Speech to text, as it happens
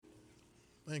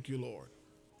Thank you, Lord.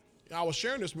 I was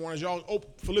sharing this morning, as y'all open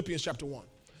Philippians chapter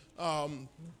 1,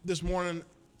 this morning,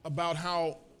 about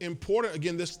how important,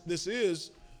 again, this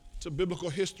is to biblical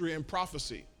history and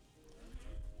prophecy.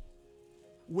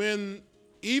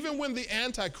 Even when the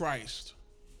Antichrist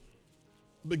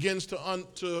begins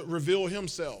to reveal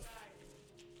himself,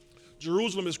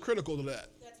 Jerusalem is critical to that.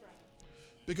 That's right.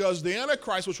 Because the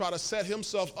Antichrist will try to set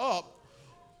himself up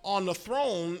on the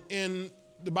throne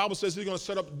the Bible says he's going to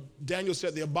set up, Daniel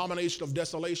said, the abomination of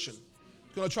desolation.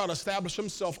 He's going to try to establish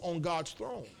himself on God's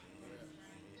throne.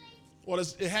 Well,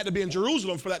 it had to be in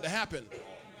Jerusalem for that to happen.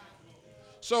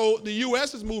 So the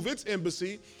U.S. has moved its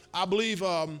embassy. I believe,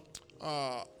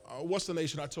 what's the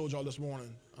nation I told y'all this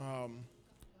morning?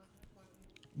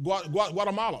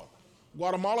 Guatemala.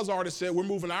 Guatemala's already said we're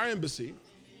moving our embassy.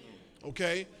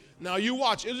 Okay? Now you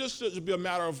watch. It'll just be a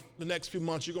matter of the next few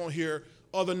months. You're going to hear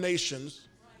other nations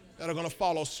that are going to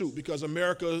follow suit because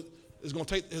America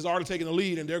has already taken the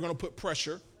lead and they're going to put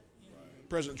pressure.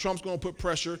 President Trump's going to put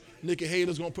pressure. Nikki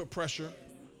Haley's going to put pressure.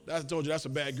 I told you that's a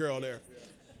bad girl there.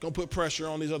 Going to put pressure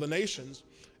on these other nations.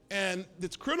 And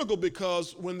it's critical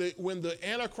because when the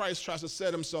Antichrist tries to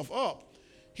set himself up,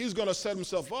 he's going to set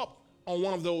himself up on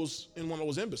one of those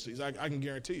embassies. I can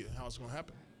guarantee you how it's going to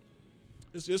happen.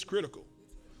 It's critical.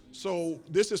 So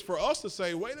this is for us to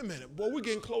say, wait a minute, boy, we're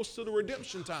getting close to the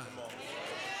redemption time.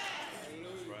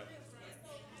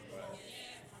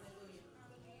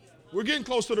 We're getting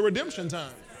close to the redemption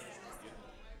time.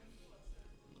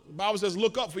 The Bible says,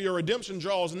 look up for your redemption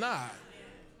draws nigh.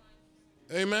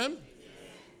 Amen?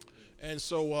 And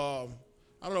so,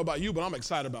 I don't know about you, but I'm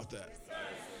excited about that.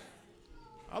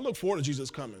 I look forward to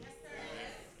Jesus coming.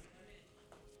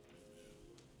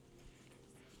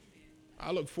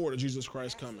 I look forward to Jesus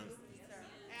Christ coming.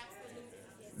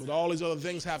 But all these other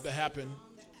things have to happen,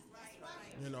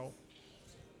 you know.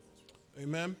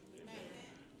 Amen?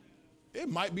 It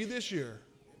might be this year.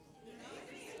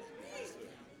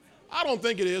 I don't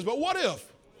think it is, but what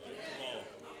if?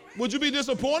 Would you be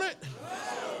disappointed?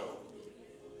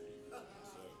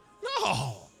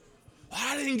 No.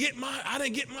 I didn't get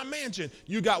my mansion.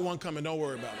 You got one coming. Don't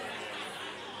worry about it.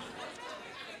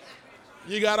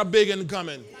 You got a big one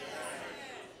coming.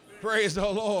 Praise the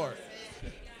Lord.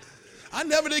 I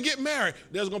never did get married.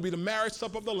 There's going to be the marriage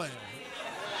supper of the Lamb.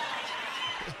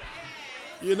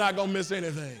 You're not going to miss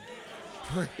anything.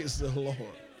 Praise the Lord.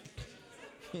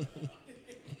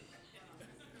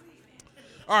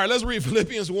 All right, let's read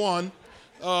Philippians 1.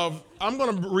 I'm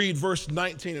going to read verse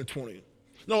 19 and 20.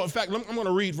 No, in fact, I'm going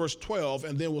to read verse 12,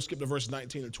 and then we'll skip to verse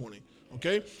 19 and 20.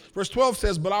 Okay? Verse 12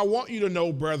 says, but I want you to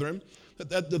know, brethren,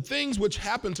 that the things which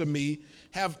happened to me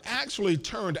have actually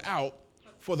turned out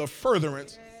for the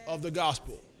furtherance of the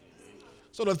gospel.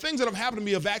 So the things that have happened to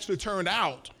me have actually turned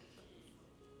out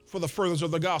for the furtherance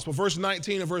of the gospel. Verse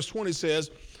 19 and verse 20 says,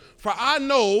 for I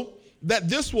know that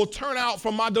this will turn out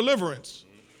for my deliverance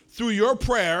through your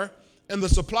prayer and the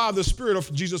supply of the Spirit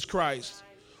of Jesus Christ,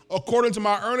 according to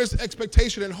my earnest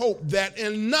expectation and hope that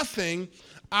in nothing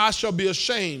I shall be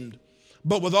ashamed,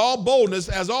 but with all boldness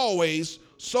as always,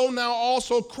 so now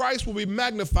also Christ will be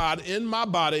magnified in my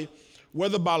body,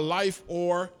 whether by life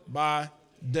or by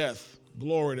death.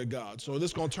 Glory to God. So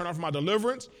this is going to turn out for my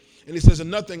deliverance. And he says, in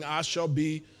nothing I shall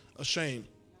be ashamed.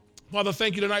 Father,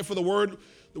 thank you tonight for the word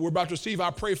that we're about to receive.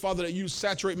 I pray, Father, that you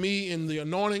saturate me in the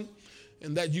anointing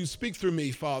and that you speak through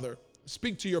me, Father.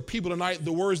 Speak to your people tonight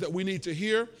the words that we need to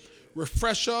hear.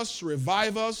 Refresh us,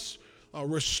 revive us,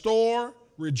 restore,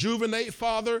 rejuvenate,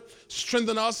 Father.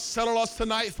 Strengthen us, settle us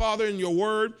tonight, Father, in your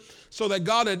word, so that,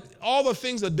 God, all the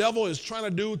things the devil is trying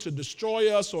to do to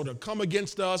destroy us or to come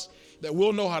against us, that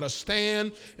we'll know how to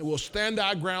stand and we'll stand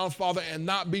our ground, Father, and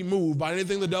not be moved by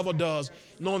anything the devil does,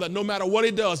 knowing that no matter what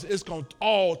he does, it's going to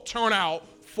all turn out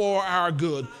for our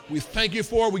good. We thank you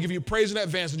for it. We give you praise in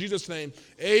advance. In Jesus' name,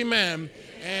 amen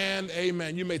and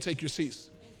amen. You may take your seats.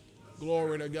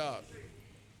 Glory to God.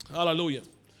 Hallelujah.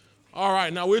 All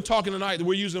right, now we're talking tonight,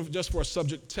 we're using just for a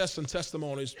subject, tests and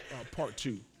testimonies, part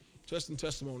 2. Tests and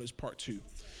testimonies, part 2.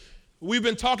 We've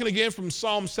been talking again from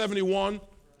Psalm 71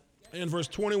 and verse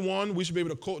 21. We should be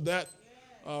able to quote that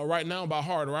right now by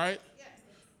heart, right?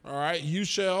 All right, you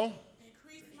shall.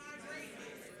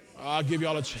 I'll give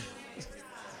y'all a chance.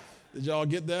 Did y'all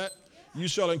get that? You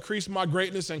shall increase my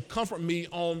greatness and comfort me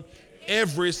on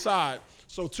every side.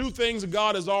 So 2 things that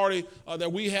God has already,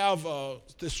 that we have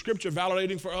the scripture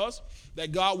validating for us,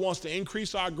 that God wants to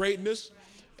increase our greatness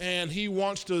and he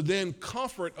wants to then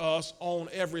comfort us on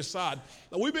every side.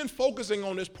 Now we've been focusing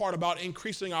on this part about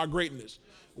increasing our greatness.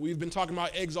 We've been talking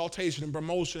about exaltation and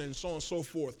promotion and so on and so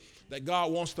forth, that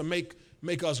God wants to make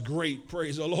us great.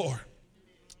 Praise the Lord.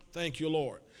 Thank you,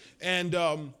 Lord. And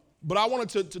but I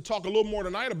wanted to talk a little more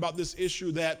tonight about this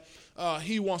issue that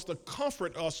he wants to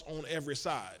comfort us on every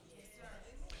side.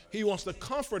 He wants to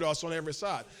comfort us on every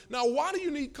side. Now, why do you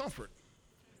need comfort?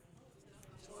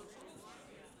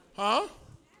 Huh?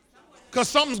 Because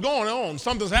something's going on.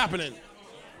 Something's happening.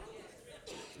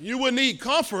 You would need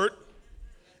comfort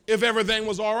if everything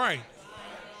was all right.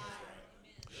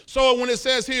 So when it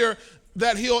says here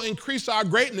that he'll increase our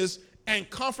greatness and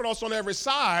comfort us on every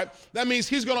side, that means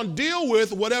he's going to deal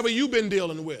with whatever you've been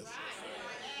dealing with.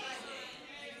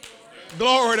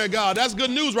 Glory to God. That's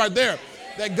good news right there.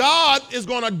 That God is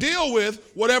going to deal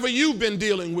with whatever you've been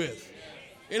dealing with.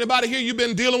 Anybody here, you've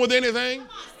been dealing with anything?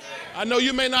 I know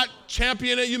you may not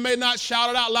champion it, you may not shout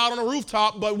it out loud on the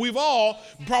rooftop, but we've all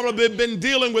probably been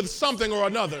dealing with something or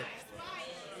another.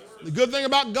 The good thing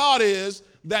about God is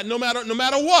that no matter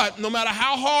what, no matter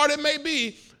how hard it may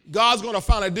be, God's going to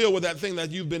finally deal with that thing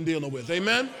that you've been dealing with.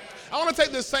 Amen? I want to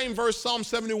take this same verse, Psalm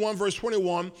 71, verse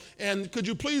 21, and could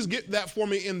you please get that for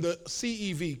me in the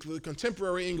CEV, the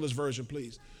Contemporary English Version,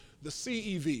 please. The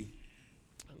CEV.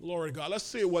 Glory to God. Let's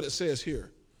see what it says here.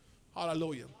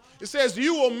 Hallelujah. It says,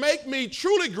 you will make me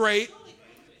truly great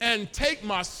and take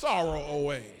my sorrow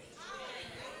away.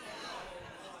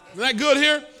 Isn't that good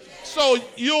here? So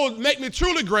you'll make me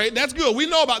truly great. That's good. We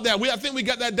know about that. I think we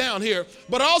got that down here.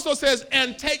 But it also says,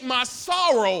 and take my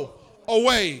sorrow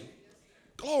away.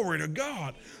 Glory to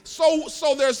God. So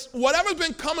there's whatever's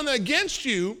been coming against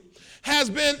you has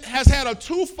had a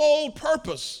twofold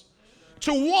purpose.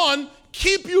 To one,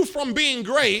 keep you from being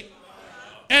great,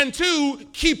 and two,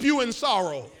 keep you in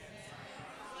sorrow.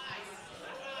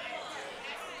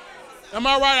 Am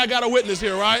I right? I got a witness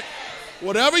here, right?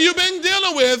 Whatever you've been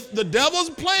dealing with, the devil's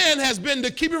plan has been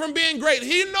to keep you from being great.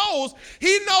 He knows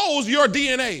your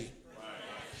DNA.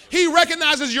 He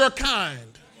recognizes your kind.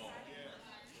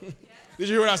 Did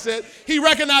you hear what I said? He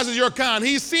recognizes your kind.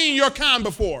 He's seen your kind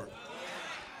before.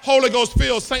 Holy Ghost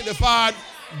filled, sanctified,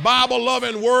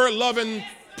 Bible-loving, word-loving,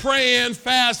 praying,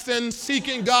 fasting,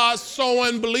 seeking God,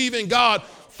 sowing, believing God,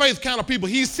 faith kind of people.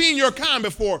 He's seen your kind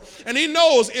before. And he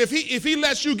knows if he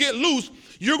lets you get loose,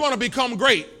 you're going to become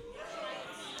great.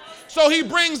 So he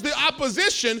brings the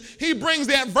opposition, he brings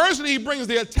the adversity, he brings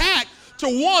the attack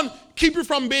to one, keep you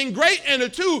from being great, and to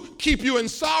two, keep you in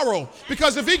sorrow.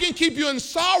 Because if he can keep you in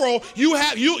sorrow, you'll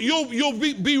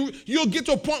get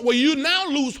to a point where you now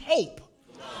lose hope.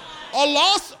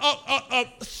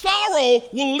 Sorrow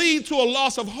will lead to a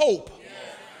loss of hope.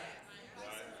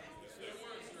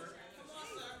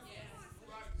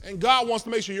 And God wants to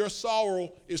make sure your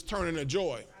sorrow is turned into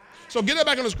joy. So get it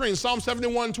back on the screen. Psalm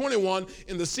 71, 21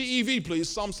 in the CEV, please.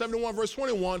 Psalm 71, verse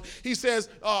 21. He says,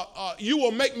 you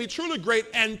will make me truly great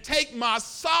and take my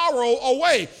sorrow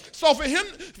away. So for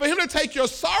him to take your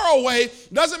sorrow away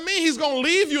doesn't mean he's going to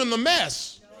leave you in the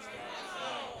mess.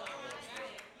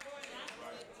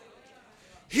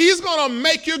 He's going to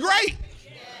make you great.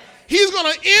 He's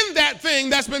going to end that thing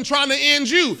that's been trying to end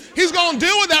you. He's going to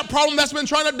deal with that problem that's been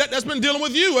dealing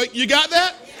with you. You got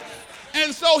that?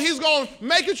 And so he's going to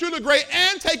make you truly great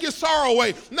and take your sorrow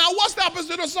away. Now, what's the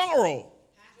opposite of sorrow?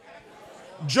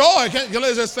 Joy.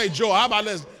 Let's just say joy. How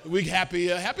about we happy?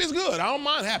 Happy is good. I don't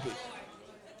mind happy.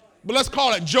 But let's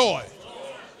call it joy.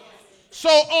 So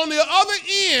on the other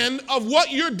end of what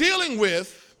you're dealing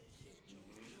with,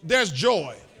 there's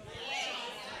joy.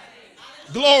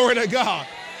 Glory to God.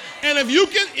 And if you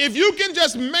can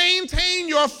just maintain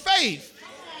your faith,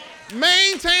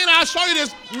 I'll show you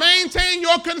this, maintain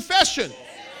your confession,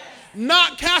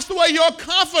 not cast away your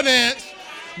confidence,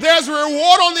 there's a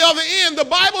reward on the other end. The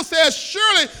Bible says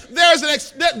surely there's an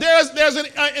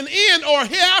end or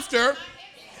hereafter,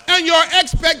 and your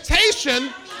expectation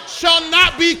shall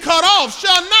not be cut off,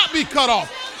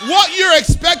 What you're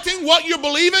expecting, what you're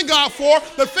believing God for,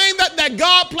 the thing that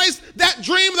God placed, that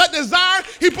dream, that desire,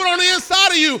 he put on the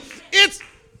inside of you, it's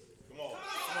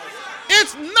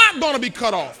not going to be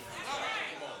cut off.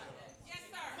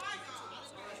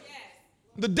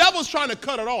 The devil's trying to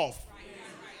cut it off.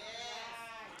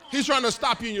 He's trying to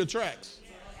stop you in your tracks.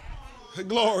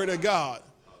 Glory to God.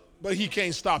 But he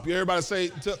can't stop you. Everybody say,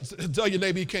 tell your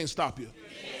neighbor he can't stop you.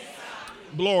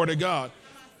 Glory to God.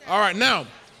 All right, now,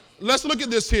 let's look at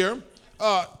this here.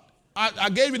 I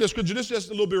gave you the scripture. This is just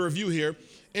a little bit of review here.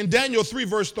 In Daniel 3,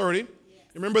 verse 30.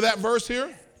 Remember that verse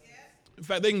here? In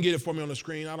fact, they can get it for me on the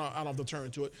screen. I don't have to turn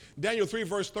to it. Daniel 3,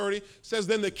 verse 30 says,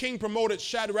 then the king promoted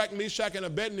Shadrach, Meshach, and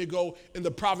Abednego in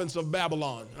the province of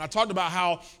Babylon. And I talked about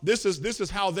how this is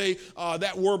how they,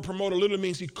 that word promoted literally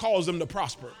means he calls them to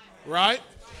prosper, right?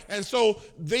 And so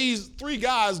these three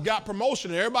guys got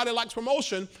promotion. Everybody likes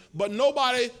promotion, but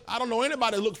I don't know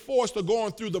anybody look forward to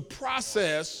going through the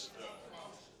process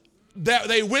that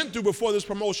they went through before this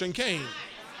promotion came.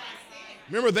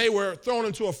 Remember, they were thrown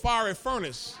into a fiery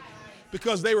furnace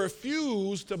because they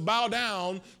refused to bow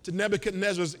down to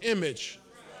Nebuchadnezzar's image.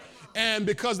 And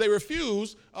because they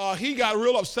refused, he got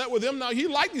real upset with them. Now, he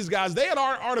liked these guys. They had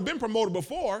already been promoted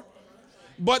before,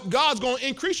 but God's going to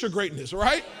increase your greatness,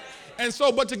 right? And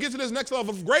so, but to get to this next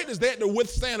level of greatness, they had to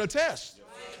withstand a test.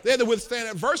 They had to withstand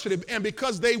adversity. And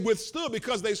because they withstood,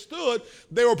 because they stood,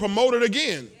 they were promoted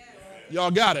again.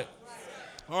 Y'all got it?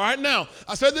 All right, now,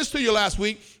 I said this to you last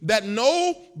week, that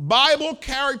no Bible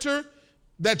character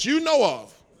that you know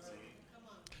of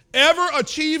ever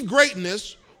achieved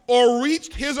greatness or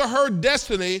reached his or her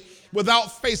destiny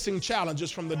without facing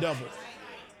challenges from the devil.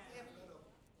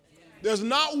 There's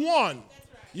not one.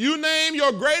 You name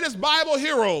your greatest Bible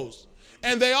heroes,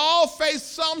 and they all face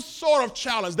some sort of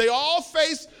challenge. They all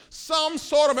face some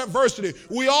sort of adversity.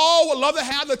 We all would love to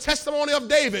have the testimony of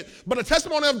David, but the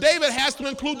testimony of David has to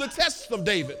include the tests of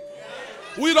David.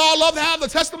 We'd all love to have the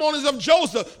testimonies of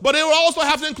Joseph, but it would also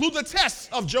have to include the tests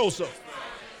of Joseph.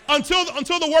 Until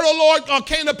the word of the Lord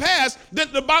came to pass,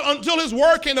 until his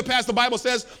word came to pass, the Bible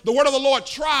says the word of the Lord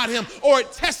tried him, or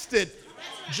it tested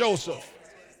Joseph.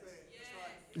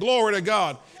 Glory to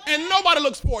God. And nobody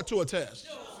looks forward to a test.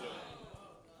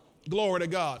 Glory to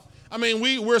God. I mean,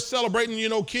 we're celebrating,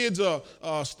 kids, I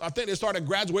think they started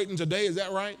graduating today, is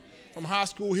that right? From high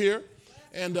school here.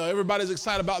 And everybody's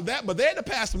excited about that, but they had to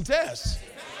pass some tests.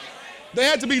 They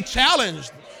had to be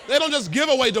challenged. They don't just give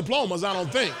away diplomas, I don't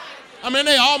think. I mean,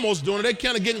 they almost doing it. They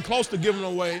kind of getting close to giving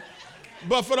away.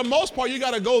 But for the most part, you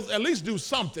got to go at least do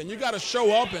something. You got to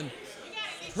show up and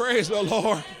praise the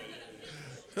Lord.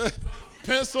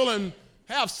 Pencil and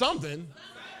have something.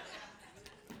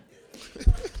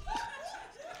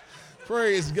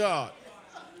 Praise God.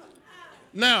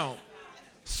 Now,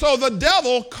 so the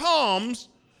devil comes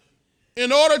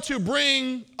in order to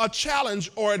bring a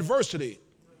challenge or adversity.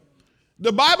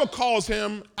 The Bible calls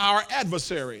him our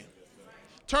adversary.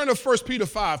 Turn to 1 Peter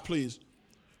 5, please.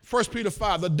 1 Peter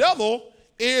 5. The devil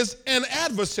is an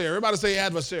adversary. Everybody say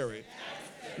adversary.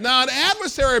 Now, an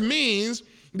adversary means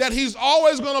that he's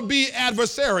always going to be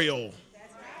adversarial.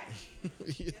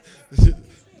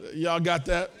 Y'all got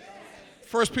that?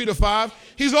 1 Peter 5.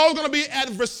 He's always going to be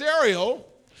adversarial,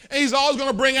 and he's always going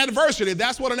to bring adversity.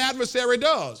 That's what an adversary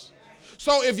does.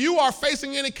 So if you are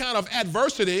facing any kind of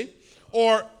adversity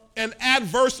or an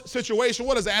adverse situation,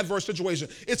 what is an adverse situation?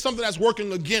 It's something that's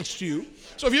working against you.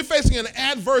 So if you're facing an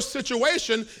adverse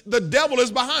situation, the devil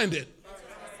is behind it.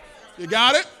 You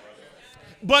got it?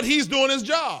 But he's doing his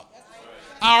job.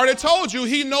 I already told you,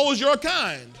 he knows your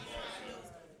kind.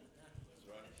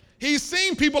 He's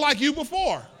seen people like you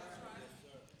before.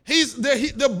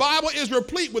 The Bible is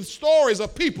replete with stories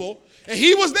of people, and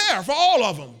he was there for all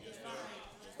of them.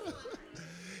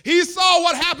 He saw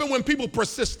what happened when people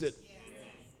persisted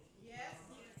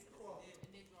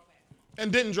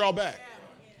and didn't draw back.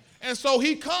 And so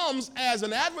he comes as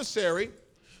an adversary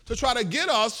to try to get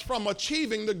us from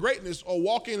achieving the greatness or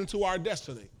walking into our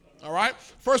destiny. All right?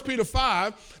 1 Peter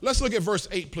 5. Let's look at verse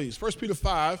 8, please. 1 Peter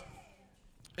 5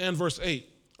 and verse 8.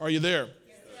 Are you there?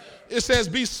 It says,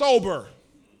 be sober.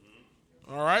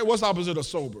 All right? What's the opposite of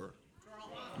sober?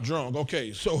 Drunk.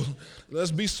 Okay, so let's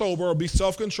be sober or be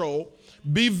self-controlled.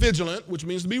 Be vigilant, which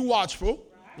means to be watchful.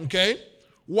 Okay?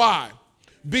 Why?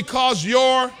 Because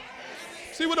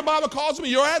see what the Bible calls me?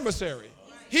 Your adversary.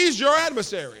 He's your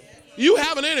adversary. You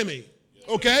have an enemy.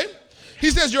 Okay? He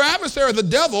says your adversary, the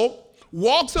devil,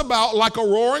 walks about like a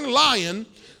roaring lion,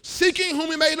 seeking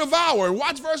whom he may devour.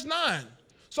 Watch verse 9.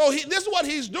 So this is what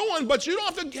he's doing, but you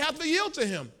don't have to yield to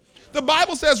him. The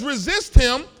Bible says resist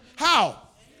him. How?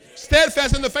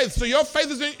 Steadfast in the faith. So your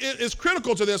faith is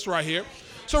critical to this right here.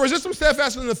 So resist him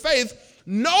steadfast in the faith,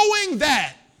 knowing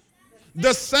that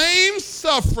the same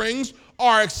sufferings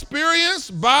are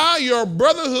experienced by your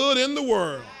brotherhood in the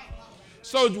world.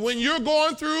 So when you're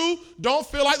going through, don't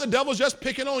feel like the devil's just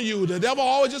picking on you. The devil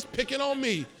always just picking on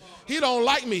me. He don't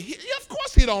like me. Of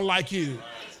course he don't like you.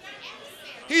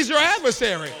 He's your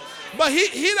adversary. But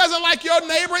he doesn't like your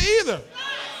neighbor either.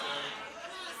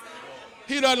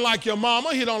 He doesn't like your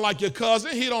mama. He don't like your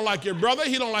cousin. He don't like your brother.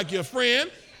 He don't like your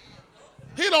friend.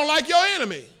 He don't like your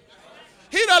enemy.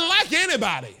 He doesn't like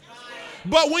anybody.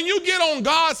 But when you get on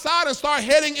God's side and start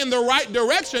heading in the right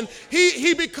direction,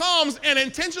 he becomes an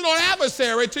intentional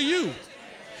adversary to you.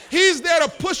 He's there to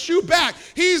push you back.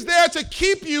 He's there to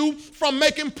keep you from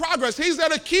making progress. He's there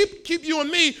to keep you and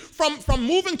me from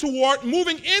moving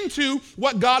into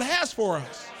what God has for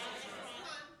us.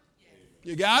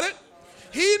 You got it?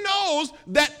 He knows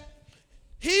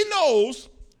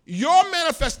your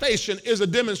manifestation is a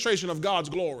demonstration of God's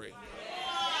glory.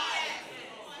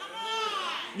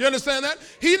 You understand that?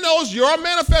 He knows your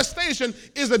manifestation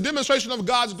is a demonstration of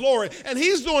God's glory. And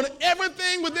he's doing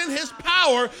everything within his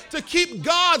power to keep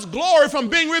God's glory from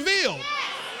being revealed.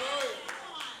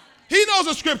 He knows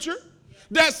a scripture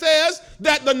that says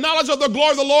that the knowledge of the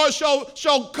glory of the Lord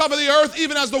shall cover the earth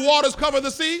even as the waters cover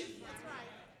the sea.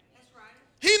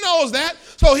 He knows that.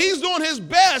 So he's doing his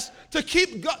best to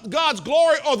keep God's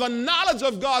glory or the knowledge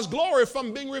of God's glory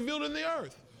from being revealed in the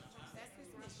earth.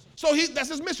 So that's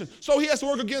his mission. So he has to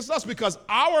work against us because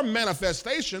our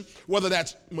manifestation, whether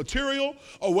that's material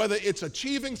or whether it's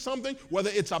achieving something,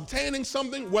 whether it's obtaining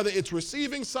something, whether it's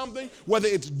receiving something, whether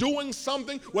it's doing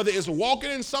something, whether it's walking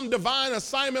in some divine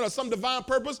assignment or some divine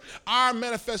purpose, our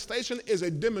manifestation is a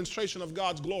demonstration of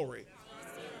God's glory.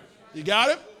 You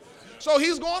got it? So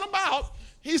he's going about,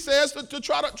 he says, to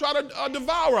try to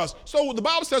devour us. So the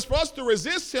Bible says for us to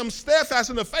resist him steadfast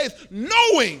in the faith,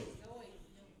 knowing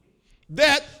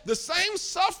that the same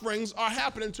sufferings are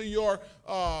happening to your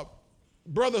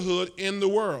brotherhood in the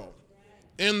world.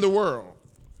 In the world.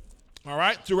 All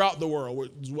right? Throughout the world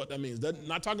is what that means. That's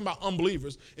not talking about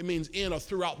unbelievers. It means in or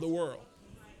throughout the world.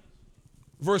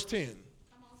 Verse 10.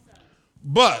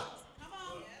 But,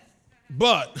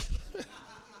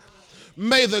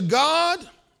 may the God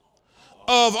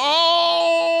of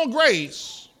all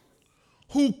grace,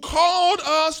 who called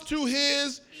us to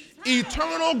his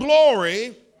eternal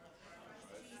glory,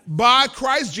 by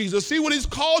Christ Jesus. See what he's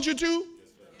called you to?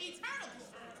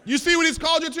 You see what he's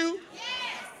called you to?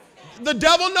 The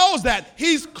devil knows that.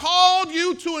 He's called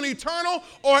you to an eternal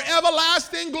or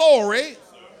everlasting glory.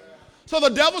 So the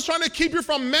devil's trying to keep you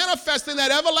from manifesting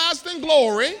that everlasting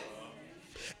glory.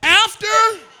 After,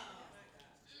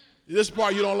 this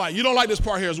part you don't like. You don't like this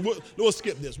part here. So we'll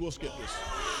skip this. We'll skip this.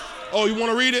 Oh, you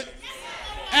want to read it?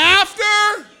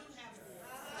 After.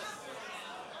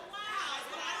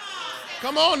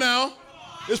 Come on now.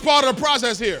 It's part of the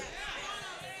process here.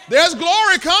 There's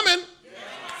glory coming.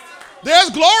 There's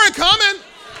glory coming.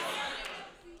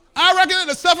 I reckon that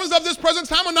the sufferings of this present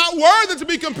time are not worthy to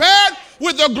be compared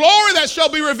with the glory that shall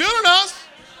be revealed in us.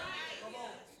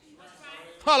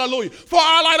 Hallelujah. For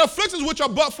our light afflictions, which are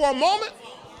but for a moment,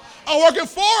 are working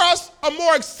for us a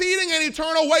more exceeding and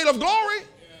eternal weight of glory.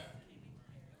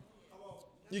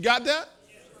 You got that?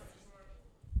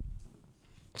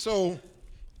 So,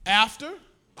 after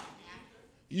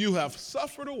you have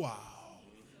suffered a while.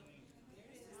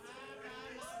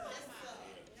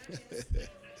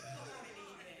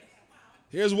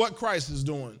 Here's what Christ is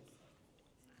doing.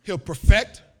 He'll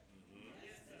perfect,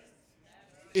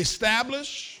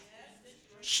 establish,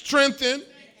 strengthen,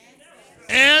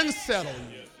 and settle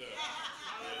you.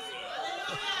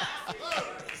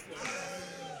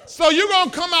 So you're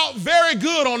going to come out very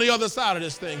good on the other side of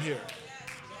this thing here.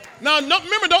 Now,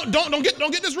 remember, don't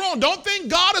get this wrong. Don't think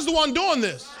God is the one doing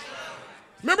this.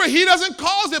 Remember, he doesn't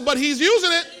cause it, but he's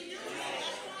using it.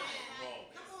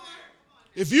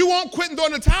 If you won't quit and throw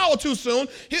in the towel too soon,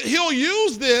 he'll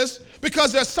use this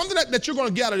because there's something that you're going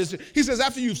to get out of this. He says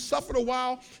after you've suffered a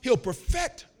while, he'll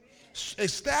perfect,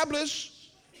 establish,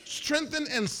 strengthen,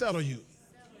 and settle you.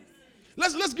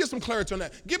 Let's get some clarity on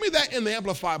that. Give me that in the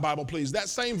Amplified Bible, please. That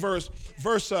same verse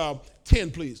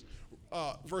 10, please.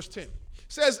 Verse 10. It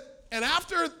says, and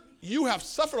after you have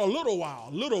suffered a little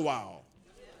while.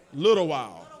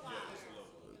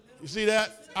 You see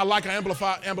that? I like how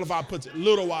Amplified puts it.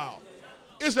 Little while.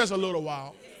 It's just a little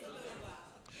while.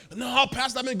 No,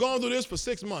 Pastor, I've been going through this for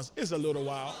 6 months. It's a little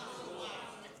while.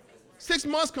 6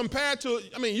 months compared to,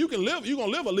 you're going to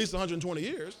live at least 120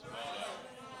 years.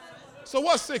 So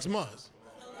what's 6 months?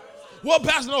 Well,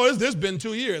 Pastor, no, this been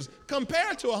 2 years.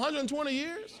 Compared to 120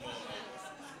 years,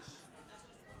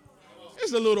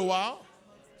 it's a little while.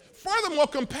 Furthermore,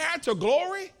 compared to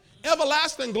glory,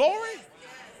 everlasting glory,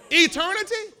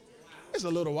 eternity, it's a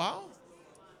little while.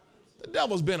 The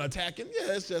devil's been attacking.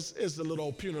 Yeah, it's a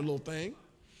little puny little thing.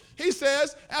 He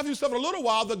says, after you suffer a little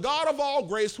while, the God of all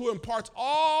grace, who imparts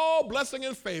all blessing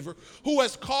and favor, who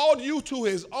has called you to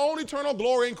his own eternal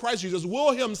glory in Christ Jesus,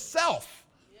 will himself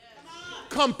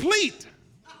complete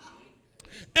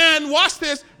and, watch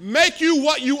this, make you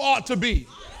what you ought to be.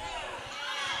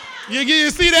 You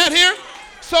see that here?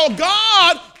 So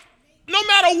God, no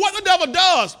matter what the devil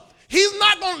does, he's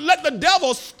not going to let the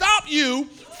devil stop you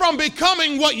from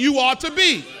becoming what you ought to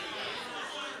be.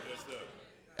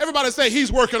 Everybody say,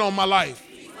 he's working on my life.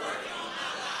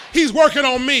 He's working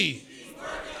on me.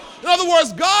 In other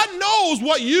words, God knows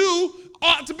what you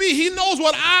ought to be. He knows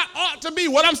what I ought to be,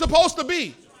 what I'm supposed to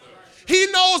be. He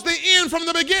knows the end from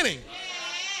the beginning.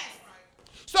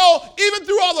 So even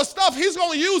through all the stuff, he's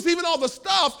going to use even all the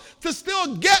stuff to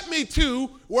still get me to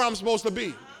where I'm supposed to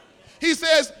be. He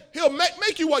says he'll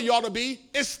make you what you ought to be,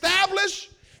 establish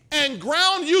and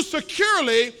ground you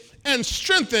securely, and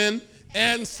strengthen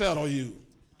and settle you.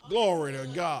 Glory to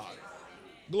God.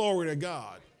 Glory to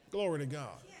God. Glory to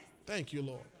God. Thank you,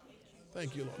 Lord.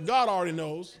 Thank you, Lord. God already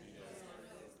knows.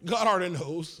 God already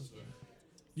knows.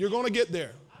 You're going to get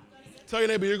there. Tell your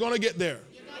neighbor, you're going to get there.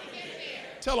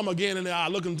 Tell them again in the eye.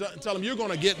 Look and tell them, you're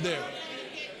going to get there.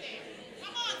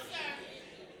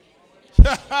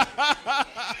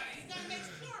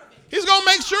 He's going to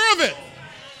make sure of it.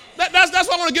 That's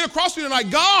what I want to get across to you tonight.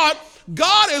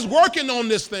 God is working on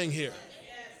this thing here.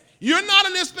 You're not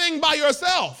in this thing by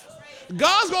yourself.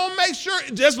 God's going to make sure,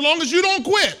 just as long as you don't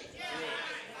quit.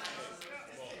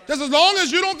 Just as long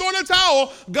as you don't throw in the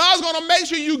towel, God's going to make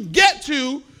sure you get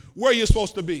to where you're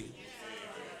supposed to be.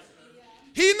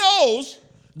 He knows,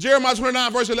 Jeremiah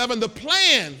 29 verse 11, the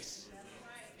plans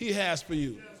he has for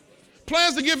you.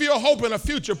 Plans to give you a hope and a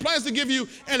future. Plans to give you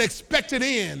an expected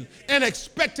end, an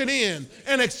expected end,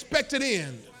 an expected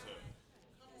end.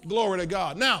 Glory to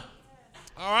God. Now,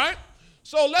 all right,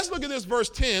 so let's look at this verse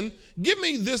 10. Give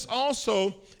me this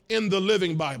also in the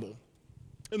Living Bible.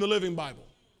 In the Living Bible.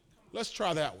 Let's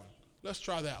try that one. Let's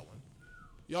try that one.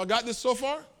 Y'all got this so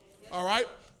far? All right.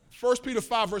 1 Peter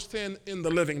 5 verse 10 in the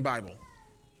Living Bible.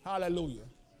 Hallelujah.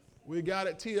 We got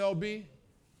it, TLB.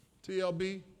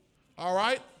 TLB. All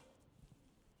right.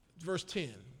 Verse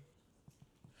 10.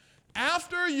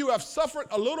 After you have suffered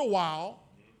a little while,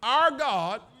 our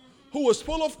God, who is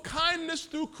full of kindness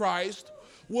through Christ,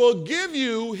 will give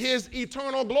you his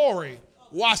eternal glory.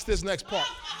 Watch this next part.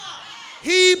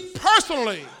 He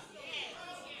personally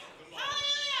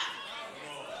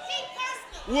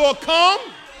will come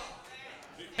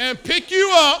and pick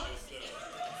you up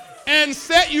and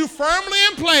set you firmly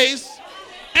in place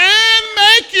and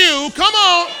make you, come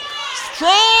on,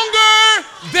 stronger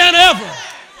than ever.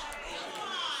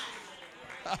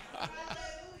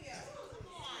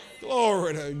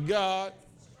 Glory to God.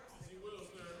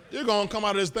 You're going to come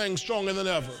out of this thing stronger than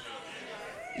ever.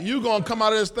 You're going to come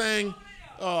out of this thing,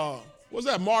 what's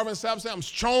that, Marvin Sapp said, I'm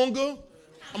stronger,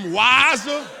 I'm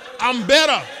wiser, I'm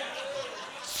better.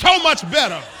 So much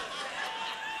better.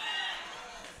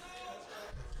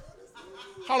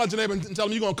 Holler at your neighbor and tell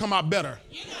them you're going to come out better.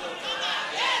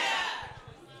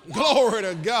 Glory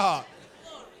to God.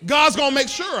 God's going to make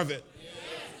sure of it.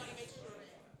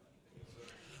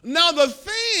 Now, the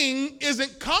thing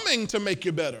isn't coming to make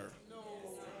you better.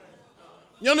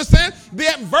 You understand? The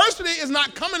adversity is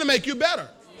not coming to make you better.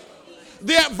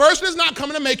 The adversity is not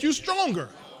coming to make you stronger.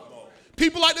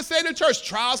 People like to say in the church,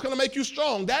 trials going to make you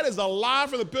strong. That is a lie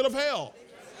from the pit of hell.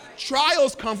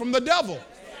 Trials come from the devil.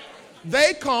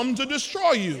 They come to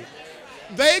destroy you.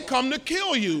 They come to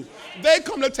kill you. They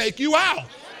come to take you out.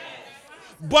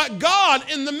 But God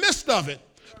in the midst of it,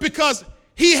 because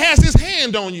he has his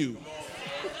hand on you.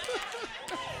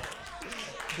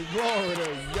 Glory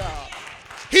to God.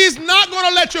 He's not going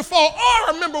to let you fall. Oh,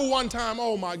 I remember one time,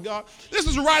 oh my God. This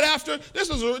is right after, this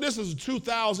is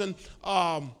 2000,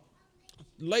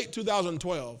 late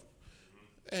 2012.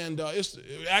 And it's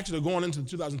actually going into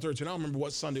 2013. I don't remember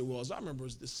what Sunday it was. I remember it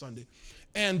was this Sunday.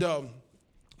 And,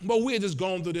 but we had just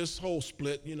gone through this whole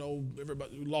split, you know,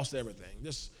 everybody, we lost everything.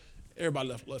 Just everybody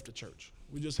left the church.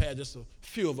 We just had just a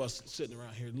few of us sitting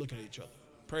around here looking at each other.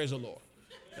 Praise the Lord.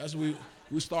 That's when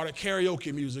we started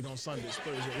karaoke music on Sundays.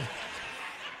 Praise the Lord.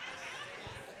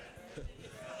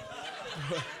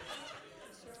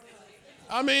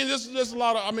 I mean, just a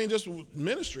lot of, just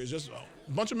ministries, just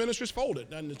a bunch of ministries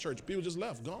folded in the church. People just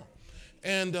left, gone.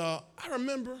 And I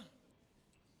remember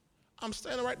I'm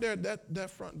standing right there at that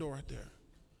front door right there,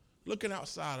 looking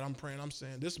outside. I'm praying. I'm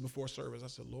saying, this is before service. I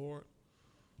said, Lord,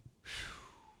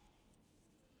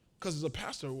 because as a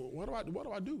pastor, what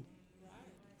do I do?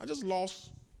 I just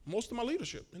lost most of my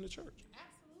leadership in the church.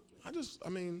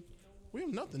 We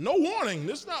have nothing. No warning.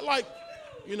 This is not like,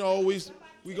 you know, we're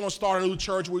going to start a new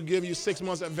church. We'll give you 6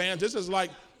 months advance. This is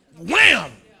like,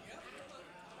 wham!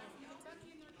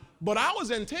 But I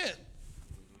was intent.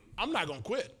 I'm not going to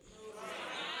quit.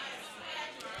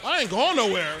 I ain't going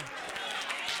nowhere.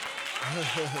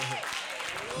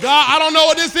 God, I don't know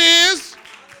what this is.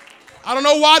 I don't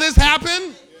know why this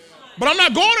happened, but I'm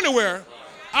not going anywhere.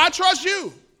 I trust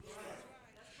you.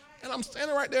 And I'm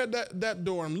standing right there at that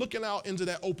door. I'm looking out into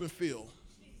that open field.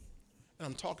 And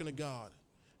I'm talking to God.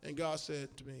 And God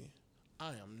said to me, I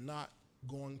am not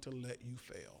going to let you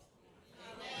fail.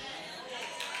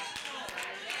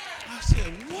 I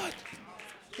said, what?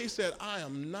 He said, I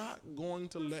am not going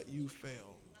to let you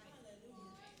fail.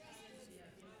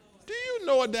 Do you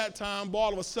know at that time, boy,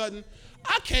 all of a sudden,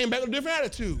 I came back with a different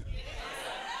attitude.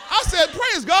 I said,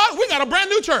 praise God, we got a brand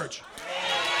new church.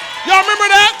 Y'all remember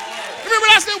that? Remember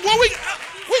that? I said, well, we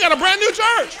got a brand new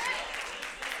church.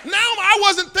 Now I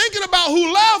wasn't thinking about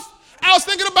who left. I was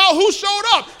thinking about who showed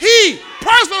up. He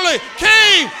personally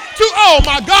came to, oh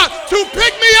my God, to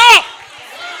pick me up,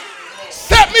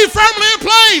 set me firmly in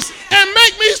place, and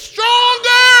make me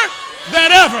stronger than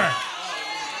ever.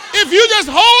 If you just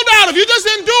hold out, if you just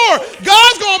endure,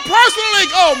 God's going to personally,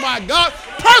 oh my God,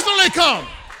 personally come.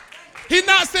 He's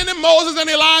not sending Moses and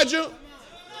Elijah.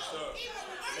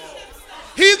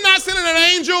 He's not sending an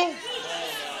angel.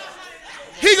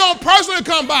 He's going to personally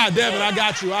come by. Devin, I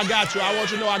got you. I got you. I want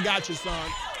you to know I got you,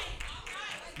 son.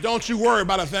 Don't you worry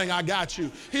about a thing. I got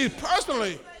you. He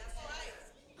personally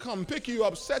come pick you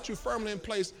up, set you firmly in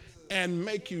place, and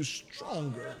make you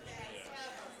stronger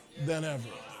than ever.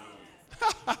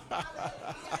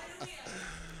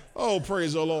 Oh,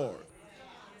 praise the Lord.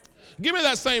 Give me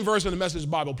that same verse in the Message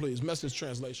Bible, please. Message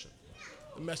translation.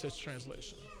 The Message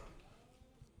translation.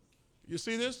 You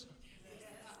see this?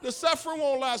 The suffering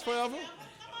won't last forever.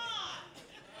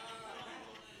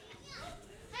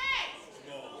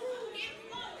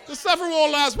 The suffering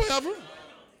won't last forever.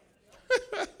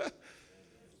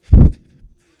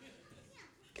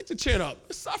 Get your chin up.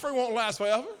 The suffering won't last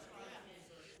forever.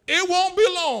 It won't be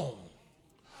long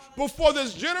before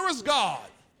this generous God,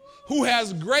 who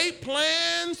has great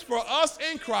plans for us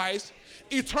in Christ,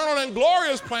 eternal and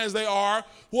glorious plans they are,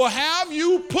 will have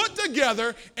you put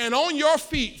together and on your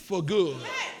feet for good.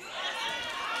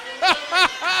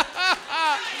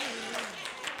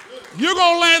 You're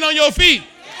going to land on your feet.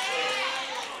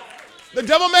 The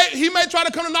devil may try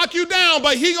to come to knock you down,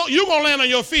 but you're going to land on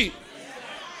your feet.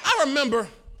 I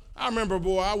remember,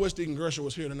 boy, I wish Deacon Gershel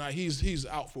was here tonight. He's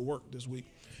out for work this week.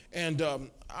 And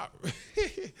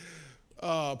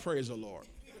praise the Lord.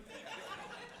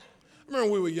 I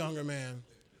remember when we were younger, man.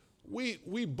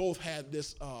 We both had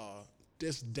this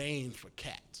disdain for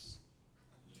cats.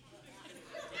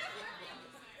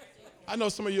 I know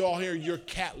some of you all here, you're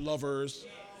cat lovers.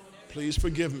 Please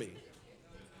forgive me.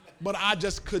 But I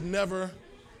just could never,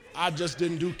 I just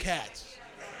didn't do cats.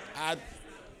 I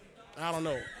don't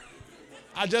know.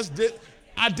 I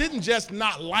didn't just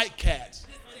not like cats.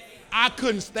 I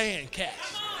couldn't stand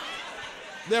cats.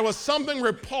 There was something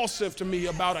repulsive to me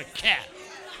about a cat.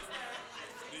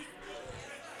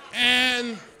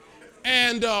 And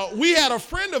we had a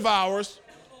friend of ours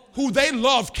who they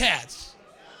loved cats.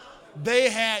 They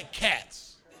had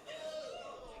cats.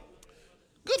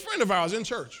 Good friend of ours in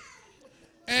church.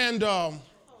 And I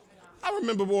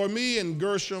remember, boy, me and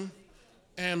Gershom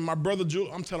and my brother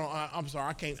Julius. I'm sorry,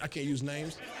 I can't use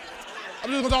names. I'm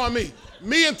just gonna talk about me.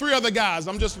 Me and 3 other guys.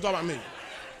 I'm just gonna talk about me.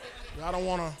 I don't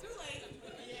wanna.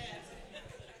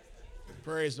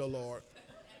 Praise the Lord.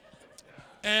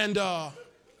 And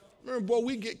remember, boy,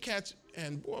 we get cats,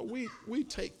 and boy, we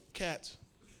take cats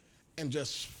and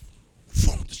just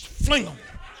fling them.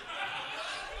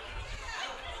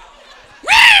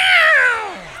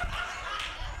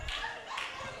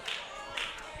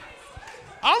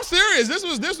 I'm serious.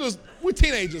 This was, we're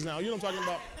teenagers now. You know what I'm talking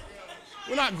about?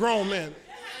 We're not grown men.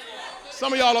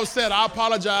 Some of y'all upset. I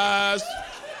apologize.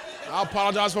 I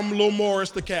apologize for little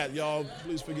Morris the cat. Y'all,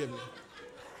 please forgive me.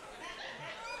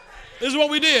 This is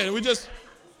what we did. We just,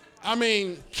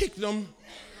 kicked them.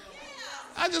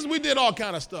 We did all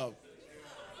kind of stuff.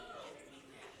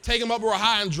 Take them up real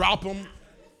high and drop them.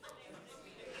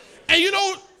 And you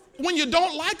know, when you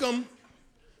don't like them,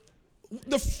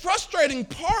 the frustrating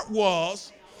part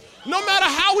was, no matter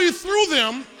how we threw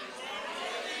them,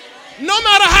 no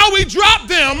matter how we dropped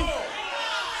them,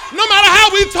 no matter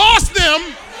how we tossed them,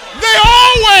 they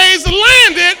always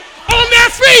landed on their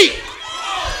feet.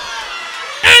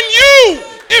 And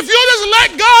if you just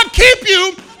let God keep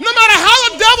you, no matter how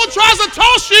the devil tries to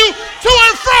toss you to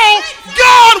and fro,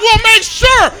 God will make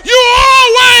sure you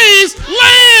always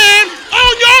land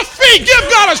on your feet. Give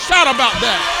God a shout about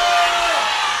that.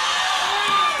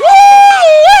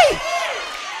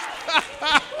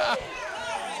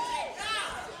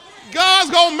 God's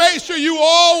going to make sure you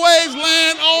always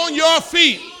land on your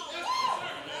feet.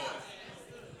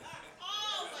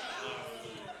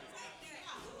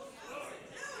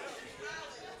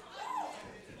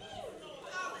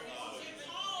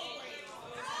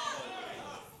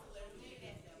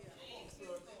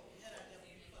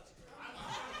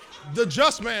 The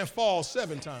just man falls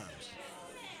 7 times,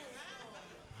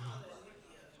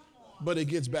 but it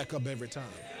gets back up every time.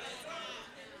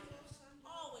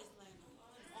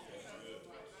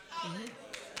 Mm-hmm.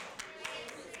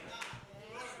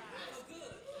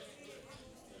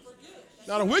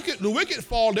 Now the wicked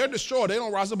fall, they're destroyed, they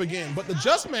don't rise up again. But the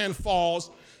just man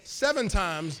falls 7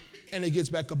 times and it gets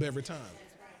back up every time.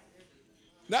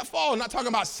 That fall is not talking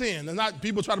about sin. There's not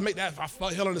people try to make that I fell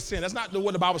into sin. That's not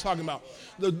what the Bible's talking about.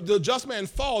 The just man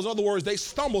falls. In other words, they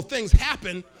stumble. Things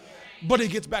happen, but he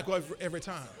gets back every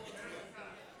time.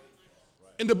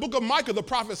 In the book of Micah, the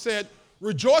prophet said,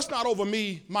 rejoice not over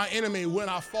me, my enemy, when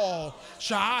I fall.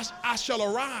 I shall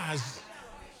arise.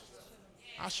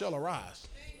 I shall arise.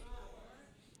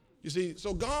 You see,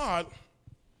 so God,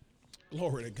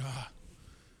 glory to God.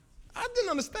 I didn't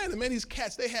understand it, man. These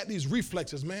cats, they had these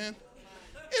reflexes, man.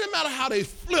 It didn't matter how they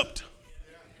flipped.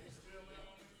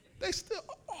 They still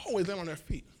always land on their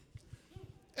feet.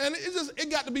 And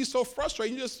it got to be so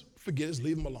frustrating, you just forget it, just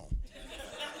leave them alone.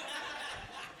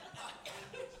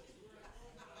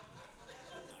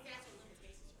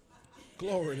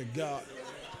 Glory to God.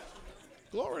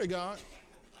 Glory to God.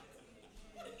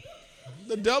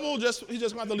 The devil he's just going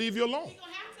to have to leave you alone.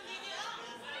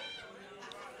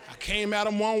 I came at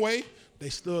them one way, they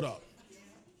stood up.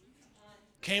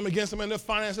 Came against them in their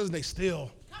finances, and they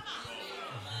still.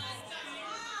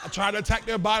 I tried to attack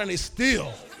their body, and they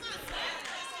still.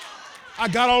 I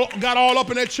got all up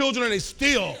in their children, and they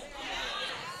still.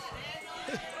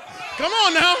 Come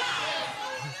on now.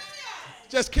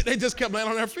 They just kept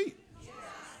landing on their feet.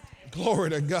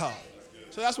 Glory to God.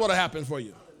 So that's what happened for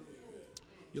you.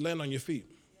 You land on your feet.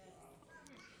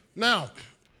 Now,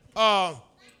 I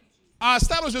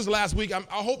established this last week. I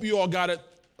hope you all got it.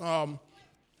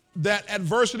 That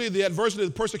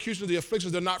the persecution, the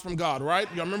afflictions, they're not from God, right?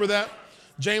 Y'all remember that?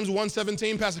 James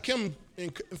 1:17, Pastor Kim, in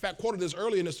fact, quoted this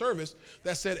early in the service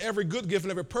that said, every good gift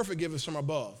and every perfect gift is from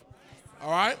above.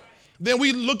 All right? Then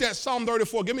we looked at Psalm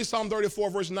 34. Give me Psalm 34,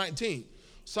 verse 19.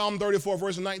 Psalm 34,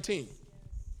 verse 19.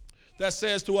 That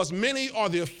says to us, many are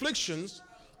the afflictions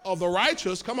of the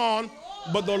righteous, come on,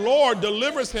 but the Lord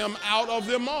delivers him out of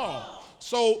them all.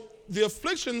 So the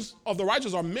afflictions of the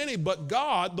righteous are many, but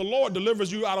God, the Lord,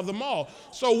 delivers you out of them all.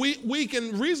 So we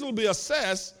can reasonably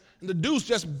assess and deduce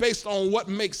just based on what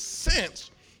makes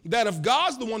sense that if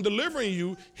God's the one delivering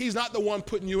you, he's not the one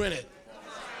putting you in it.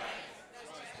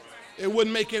 It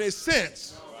wouldn't make any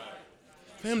sense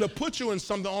for him to put you in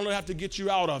something only to have to get you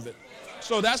out of it.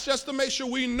 So that's just to make sure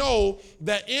we know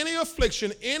that any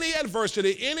affliction, any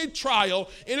adversity, any trial,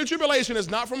 any tribulation is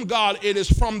not from God. It is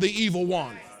from the evil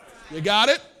one. You got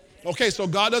it? Okay, so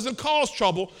God doesn't cause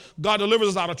trouble. God delivers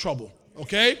us out of trouble.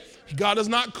 Okay? God does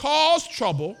not cause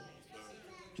trouble.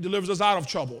 He delivers us out of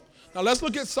trouble. Now let's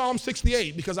look at Psalm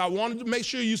 68 because I wanted to make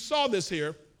sure you saw this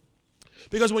here.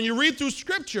 Because when you read through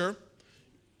Scripture,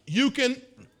 you can,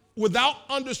 without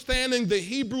understanding the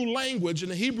Hebrew language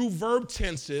and the Hebrew verb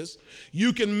tenses,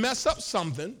 you can mess up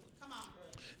something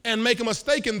and make a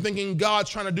mistake in thinking God's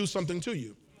trying to do something to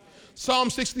you. Psalm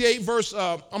 68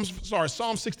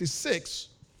 Psalm 66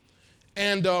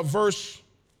 and verse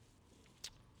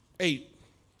 8.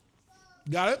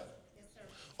 Got it?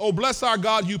 Oh, bless our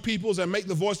God, you peoples, and make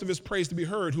the voice of his praise to be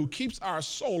heard, who keeps our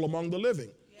soul among the living.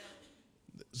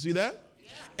 See that?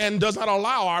 And does not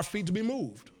allow our feet to be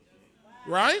moved.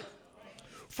 Right?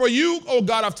 For you, O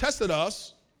God, have tested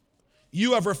us.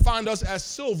 You have refined us as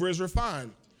silver is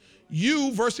refined.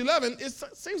 You, verse 11, it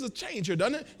seems to change here,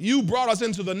 doesn't it? You brought us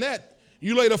into the net.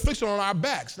 You laid affliction on our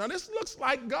backs. Now, this looks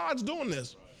like God's doing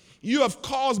this. You have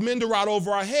caused men to ride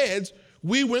over our heads.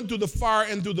 We went through the fire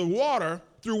and through water,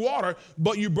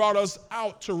 but you brought us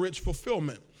out to rich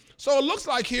fulfillment. So it looks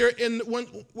like here,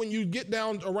 when you get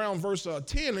down around verse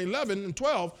 10, 11, and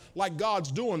 12, like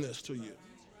God's doing this to you.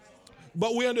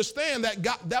 But we understand that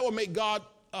that would make God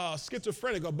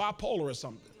schizophrenic or bipolar or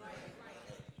something.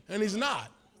 And he's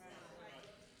not.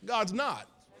 God's not.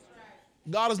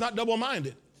 God is not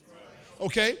double-minded.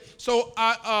 Okay? So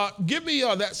give me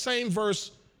that same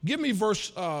verse. Give me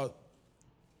verse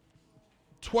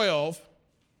 12.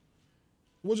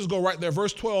 We'll just go right there.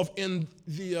 Verse 12 in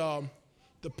the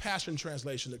Passion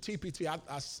Translation, the TPT.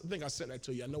 I think I sent that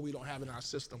to you. I know we don't have it in our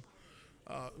system.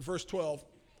 Verse 12.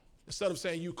 Instead of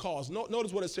saying you caused.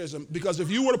 Notice what it says. Because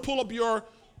if you were to pull up your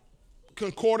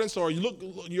concordance or you look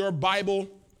your Bible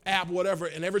app, whatever,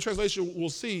 and every translation will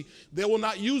see, they will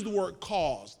not use the word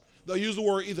caused. They'll use the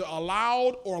word either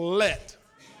allowed or let.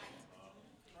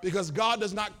 Because God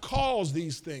does not cause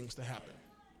these things to happen.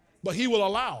 But he will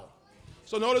allow.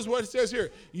 So notice what it says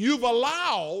here. You've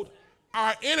allowed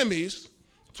our enemies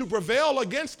to prevail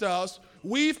against us.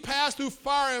 We've passed through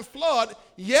fire and flood,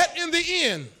 yet in the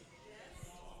end,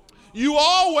 you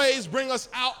always bring us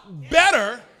out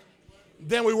better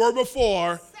than we were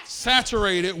before,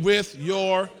 saturated with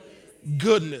your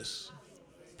goodness.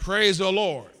 Praise the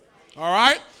Lord. All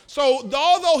right? So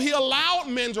although he allowed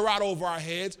men to ride over our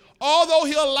heads, although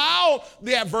he allowed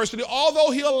the adversity,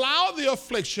 although he allowed the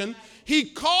affliction, he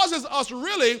causes us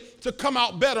really to come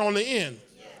out better on the end.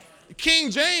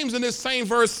 King James in this same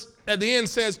verse at the end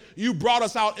says, you brought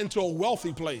us out into a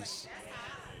wealthy place.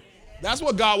 That's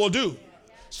what God will do.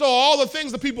 So all the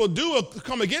things that people do will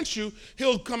come against you,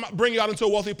 he'll bring you out into a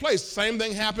wealthy place. Same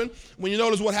thing happened when you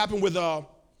notice what happened with the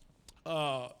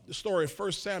story of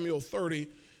 1 Samuel 30,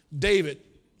 David.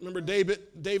 Remember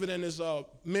David and his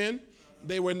men?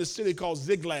 They were in this city called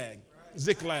Ziklag.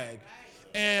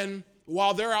 And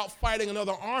while they're out fighting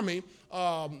another army,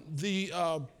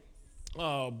 the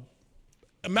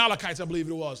Amalekites, I believe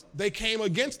it was, they came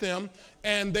against them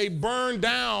and they burned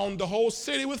down the whole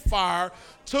city with fire,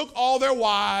 took all their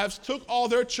wives, took all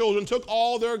their children, took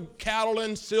all their cattle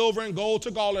and silver and gold,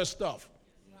 took all their stuff.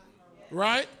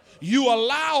 Right? You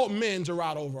allowed men to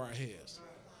ride over our heads.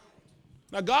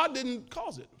 Now, God didn't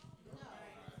cause it.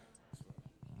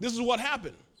 This is what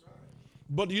happened.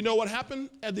 But you know what happened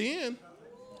at the end?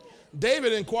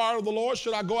 David inquired of the Lord,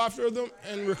 should I go after them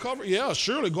and recover? Yeah,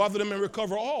 surely go after them and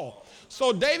recover all.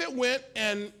 So David went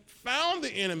and found the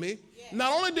enemy.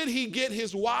 Not only did he get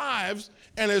his wives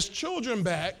and his children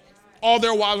back, all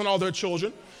their wives and all their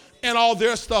children, and all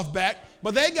their stuff back,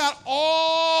 but they got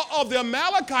all of the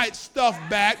Amalekite stuff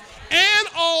back and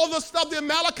all the stuff the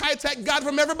Amalekites had got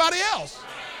from everybody else.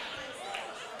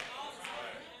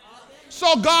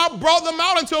 So God brought them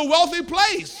out into a wealthy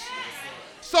place.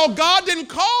 So God didn't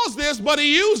cause this, but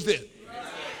he used it.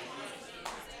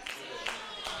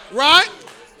 Right?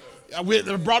 We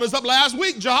brought this up last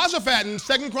week, Jehoshaphat in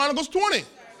 2 Chronicles 20.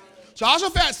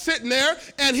 Jehoshaphat's sitting there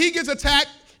and he gets attacked.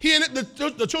 He and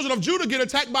the children of Judah get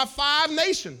attacked by 5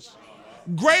 nations,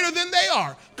 greater than they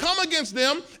are. Come against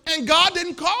them, and God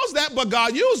didn't cause that, but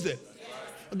God used it.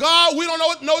 God, we don't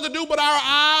know what to do, but our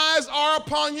eyes are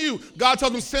upon you. God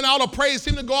told them, send out a praise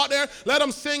team to go out there. Let them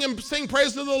sing and sing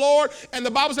praise to the Lord. And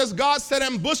the Bible says God set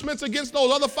ambushments against those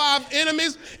other 5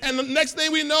 enemies. And the next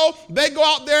thing we know, they go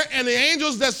out there and the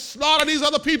angels that slaughter these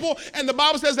other people. And the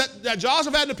Bible says that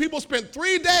Jehoshaphat and the people spent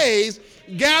 3 days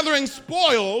gathering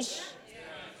spoils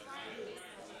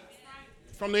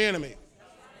from the enemy.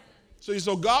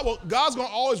 So God's going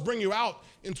to always bring you out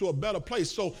into a better place.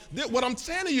 So what I'm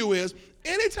saying to you is,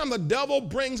 anytime the devil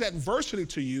brings adversity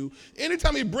to you,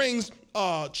 anytime he brings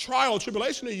trial or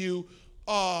tribulation to you,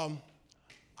 I'm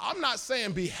not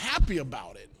saying be happy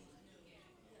about it.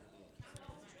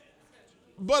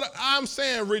 But I'm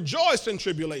saying rejoice in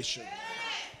tribulation.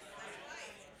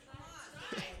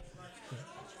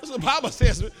 That's what the Bible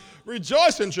says.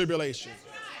 Rejoice in tribulation.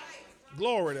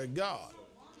 Glory to God.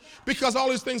 Because all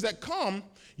these things that come,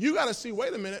 you got to see,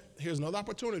 wait a minute, here's another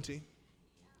opportunity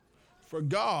for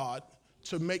God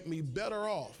to make me better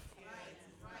off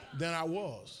than I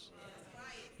was.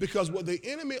 Because what the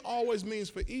enemy always means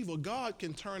for evil, God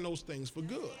can turn those things for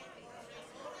good.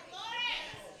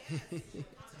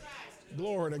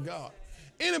 Glory to God.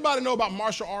 Anybody know about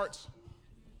martial arts?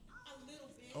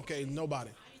 Okay,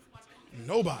 nobody.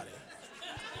 Nobody.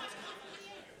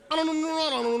 I don't know.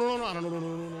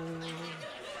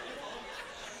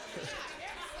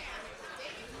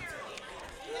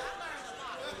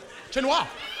 C'est noir.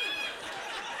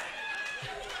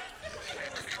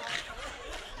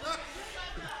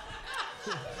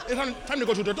 It's time to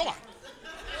go to the door.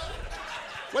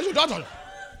 Where's your daughter?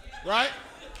 Right?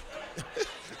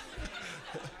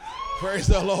 Praise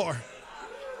the Lord.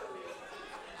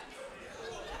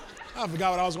 I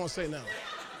forgot what I was going to say now.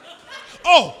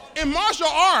 Oh, in martial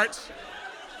arts,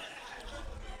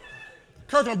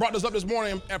 Kirkland brought this up this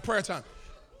morning at prayer time.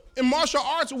 In martial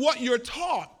arts, what you're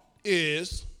taught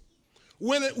is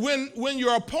when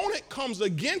your opponent comes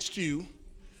against you,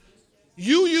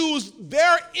 you use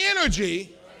their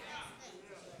energy,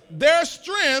 their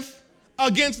strength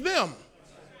against them.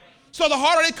 So the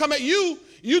harder they come at you,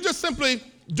 you just simply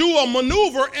do a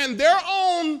maneuver and their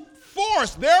own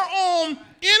force, their own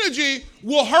energy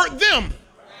will hurt them.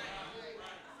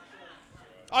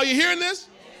 Are you hearing this?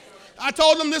 I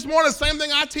told them this morning the same thing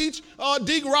I teach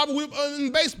Deke Robert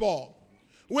in baseball.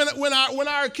 When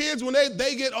our kids, when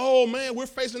they get, oh man, we're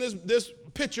facing this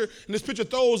pitcher, and this pitcher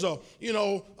throws a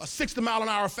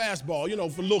 60-mile-an-hour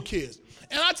fastball, for little kids.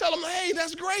 And I tell them, hey,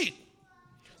 that's great.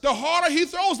 The harder he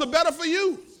throws, the better for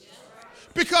you.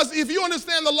 Because if you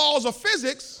understand the laws of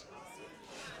physics,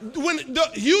 when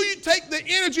you take the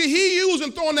energy he used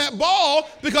in throwing that ball,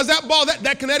 because that ball,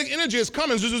 that kinetic energy is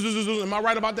coming. Am I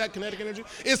right about that kinetic energy?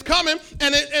 It's coming,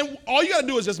 and all you got to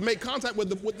do is just make contact with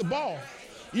the ball.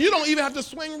 You don't even have to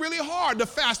swing really hard. The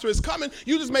faster it's coming,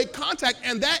 you just make contact,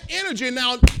 and that energy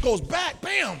now goes back,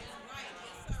 bam.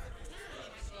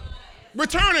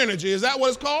 Return energy, is that what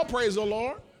it's called? Praise the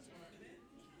Lord.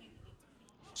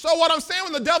 So what I'm saying,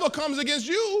 when the devil comes against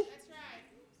you,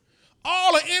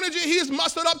 all the energy he's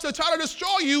mustered up to try to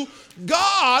destroy you,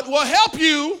 God will help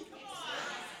you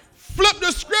flip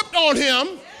the script on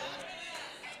him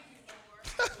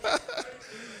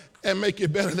and make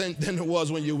it better than it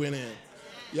was when you went in.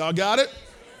 Y'all got it?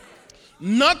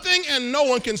 Nothing and no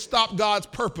one can stop God's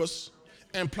purpose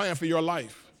and plan for your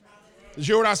life. Did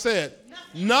you hear what I said?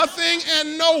 Nothing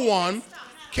and no one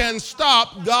can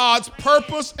stop God's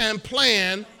purpose and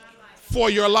plan for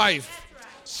your life.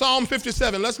 Psalm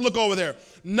 57, let's look over there.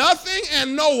 Nothing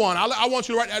and no one, I want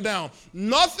you to write that down.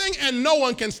 Nothing and no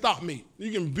one can stop me.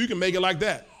 You can make it like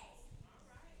that.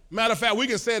 Matter of fact, we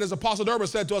can say it as Apostle Durban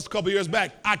said to us a couple years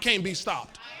back, I can't be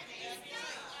stopped.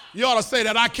 You ought to say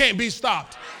that, I can't be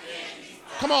stopped.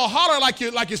 Come on, holler like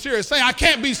you're serious. Say, I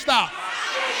can't be stopped.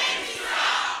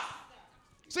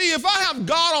 See, if I have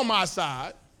God on my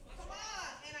side,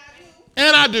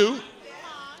 and I do,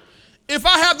 if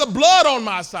I have the blood on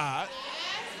my side,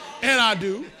 and I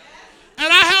do, and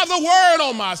I have the word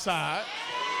on my side,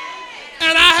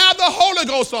 and I have the Holy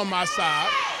Ghost on my side,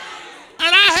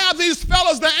 and I have these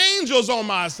fellas, the angels on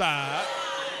my side,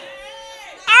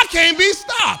 I can't be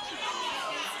stopped.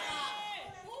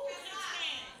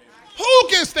 Who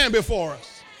can stand before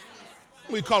us?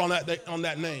 We call on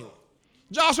that name.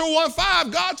 Joshua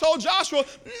 1:5, God told Joshua,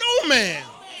 no man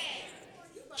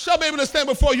shall be able to stand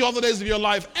before you all the days of your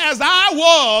life. As I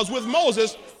was with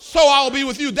Moses, so I will be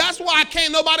with you. That's why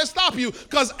can't nobody stop you,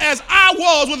 because as I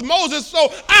was with Moses,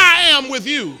 so I am with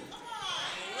you.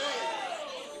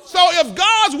 So if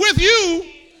God's with you,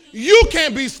 you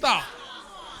can't be stopped.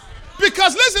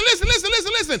 Because listen.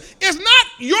 It's not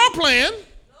your plan.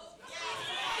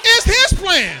 It's his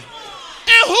plan.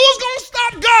 And who's going to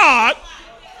stop God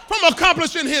from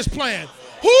accomplishing his plan?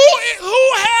 Who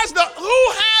has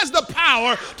the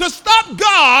power to stop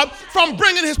God from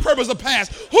bringing his purpose to pass?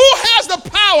 Who has the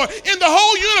power in the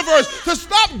whole universe to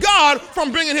stop God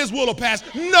from bringing his will to pass?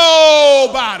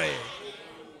 Nobody.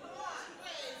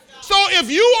 So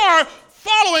if you are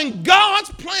following God's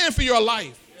plan for your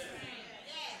life,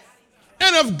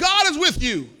 and if God is with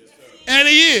you, and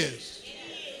he is,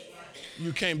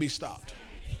 you can't be stopped.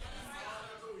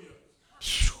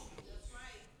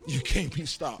 You can't be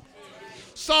stopped.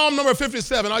 Psalm number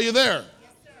 57, are you there?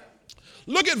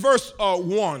 Look at verse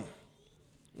 1.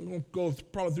 We're going to go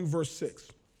probably through verse 6.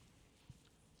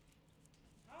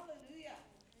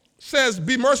 Says,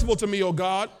 be merciful to me, O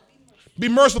God. Be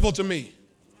merciful to me.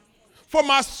 For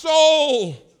my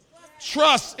soul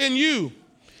trusts in you.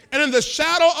 And in the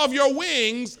shadow of your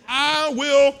wings, I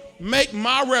will make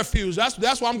my refuge.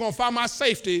 That's why I'm going to find my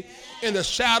safety in the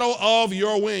shadow of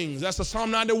your wings. That's the Psalm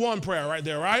 91 prayer right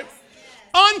there, right?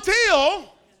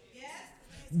 Until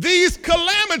these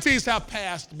calamities have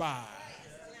passed by.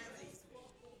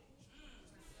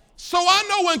 So I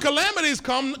know when calamities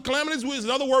come, calamities is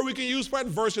another word we can use for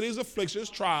adversities, afflictions,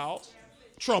 trials,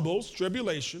 troubles,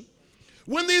 tribulation.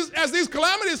 As these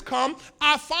calamities come,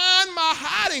 I find my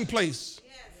hiding place.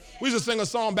 We used to sing a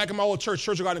song back in my old church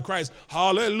of God in Christ.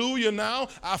 Hallelujah now,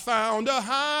 I found a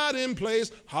hiding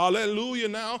place. Hallelujah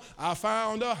now, I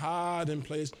found a hiding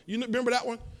place. You remember that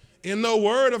one? In the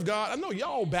word of God. I know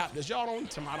y'all Baptists. Y'all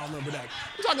don't remember that.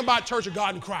 I'm talking about Church of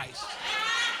God in Christ.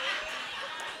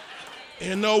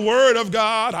 In the word of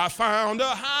God, I found a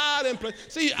hiding place.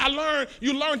 See,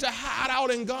 you learn to hide out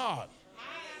in God.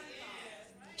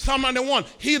 Psalm 91,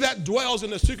 he that dwells in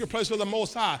the secret place of the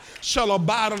Most High shall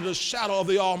abide under the shadow of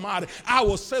the Almighty. I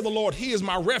will say the Lord, he is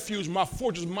my refuge, my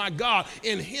fortress, my God.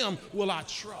 In him will I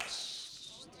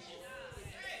trust.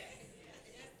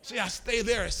 See, I stay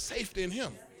there as safety in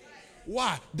him.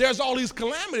 Why? There's all these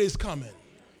calamities coming.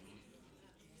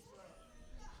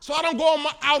 So I don't go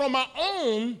out on my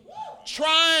own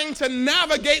trying to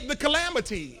navigate the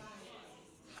calamity.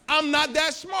 I'm not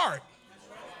that smart.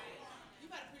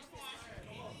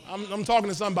 I'm talking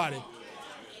to somebody.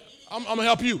 I'm going to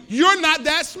help you. You're not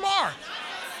that smart.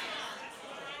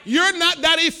 You're not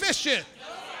that efficient.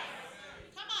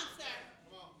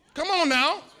 Come on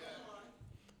now.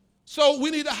 So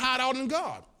we need to hide out in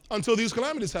God until these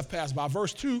calamities have passed by.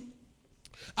 Verse 2,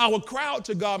 I will cry out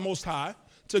to God Most High,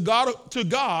 to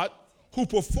God who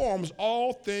performs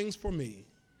all things for me.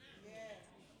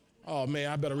 Oh, man,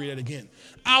 I better read it again.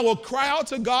 I will cry out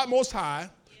to God Most High,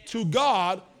 to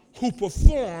God who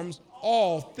performs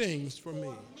all things for me.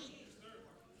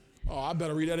 Oh, I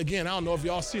better read that again. I don't know if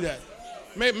y'all see that.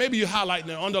 Maybe you're highlighting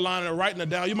it, underlining it, writing it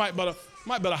down. You might better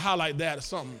highlight that or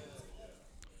something.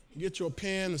 Get your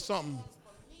pen or something,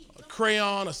 a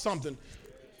crayon or something.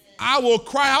 I will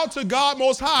cry out to God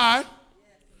Most High,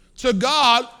 to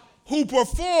God who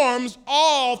performs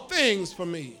all things for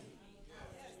me.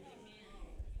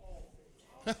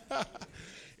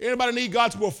 Anybody need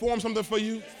God to perform something for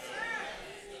you?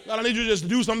 God, I need you to just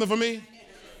do something for me.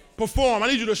 Perform. I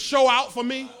need you to show out for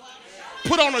me.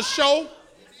 Put on a show.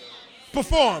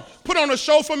 Perform. Put on a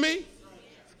show for me.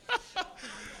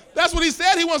 That's what he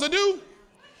said he wants to do.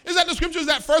 Is that the scripture? Is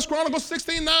that 1 Chronicles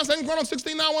 16:9, 2 Chronicles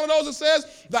 16:9, one of those that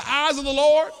says, the eyes of the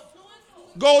Lord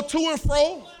go to and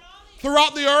fro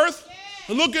throughout the earth,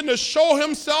 looking to show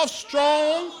himself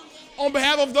strong on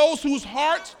behalf of those whose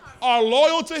hearts are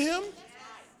loyal to him?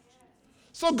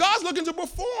 So God's looking to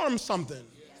perform something.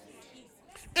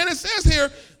 And it says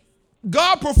here,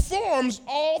 God performs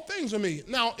all things for me.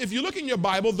 Now, if you look in your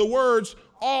Bible, the words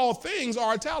all things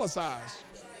are italicized.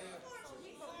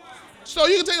 So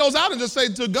you can take those out and just say,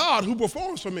 to God who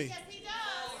performs for me.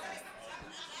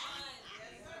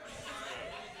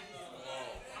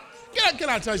 Can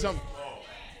I tell you something?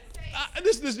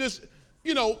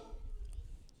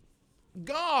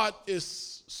 God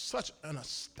is such an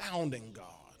astounding God.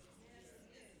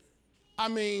 I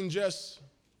mean, just.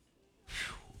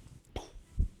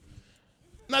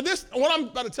 Now what I'm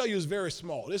about to tell you is very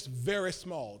small. It's very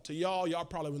small. To y'all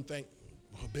probably wouldn't think,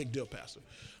 oh, big deal, Pastor.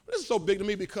 But this is so big to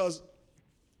me because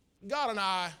God and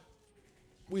I,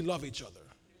 we love each other.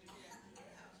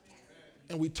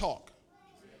 And we talk.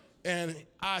 And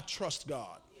I trust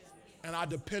God. And I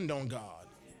depend on God.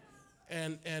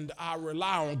 And I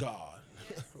rely on God.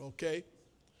 Okay?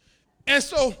 And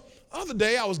so the other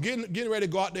day I was getting ready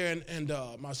to go out there and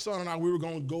my son and I, we were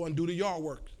going to go and do the yard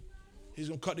work. He's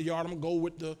going to cut the yard. I'm going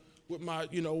to go with my,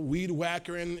 weed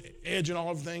whacker and edge and all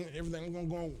everything. I'm going to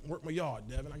go and work my yard,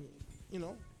 Devin.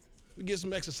 We get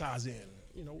some exercise in.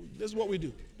 This is what we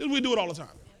do. We do it all the time.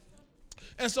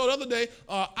 And so the other day,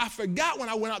 I forgot when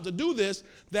I went out to do this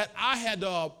that I had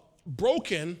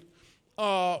broken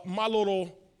my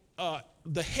little,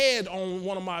 the head on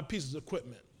one of my pieces of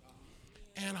equipment.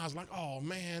 And I was like, oh,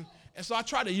 man. And so I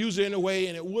tried to use it in a way,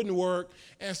 and it wouldn't work.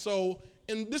 And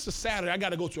this is Saturday. I got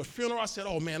to go to a funeral. I said,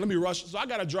 oh, man, let me rush. So I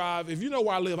got to drive. If you know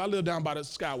where I live down by the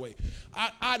Skyway.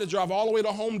 I had to drive all the way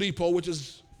to Home Depot, which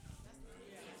is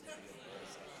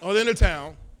into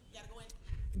town.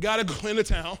 Got to go into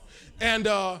town. And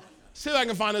see if I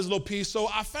can find this little piece. So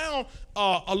I found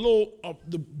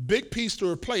the big piece to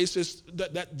replace is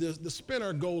that the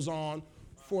spinner goes on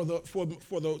for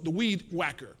the weed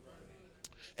whacker.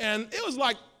 And it was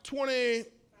like $25.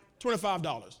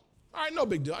 All right, no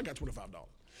big deal. I got $25.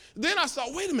 Then I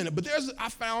saw, wait a minute, but I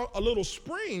found a little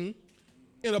spring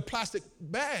in a plastic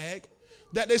bag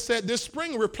that they said this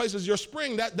spring replaces your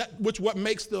spring, what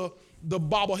makes the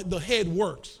head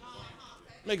works.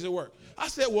 Makes it work. I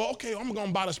said, well, okay, I'm going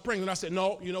to buy the spring. And I said,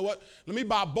 no, you know what? Let me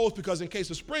buy both because in case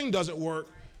the spring doesn't work,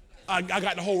 I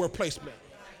got the whole replacement.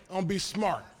 I'm going to be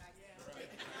smart.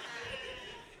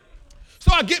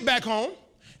 So I get back home.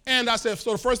 And I said,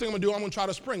 so the first thing I'm going to do, I'm going to try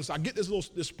the spring. So I get this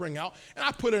spring out, and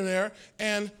I put it in there,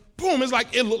 and boom, it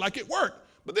looked like it worked.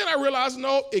 But then I realized,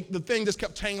 no, the thing just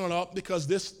kept tangling up because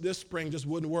this spring just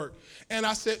wouldn't work. And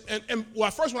I said, when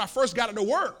I first got it to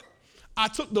work, I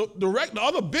took the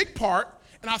other big part,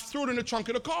 and I threw it in the trunk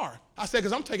of the car. I said,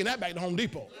 because I'm taking that back to Home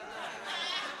Depot.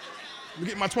 I'm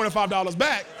get my $25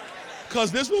 back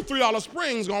because this little $3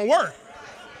 spring is going to work.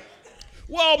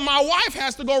 Well, my wife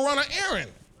has to go run an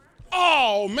errand.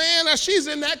 Oh, man, now she's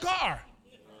in that car.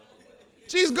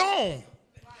 She's gone.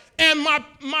 And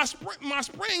my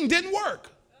spring didn't work.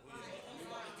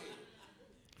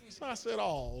 So I said,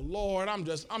 oh, Lord, I'm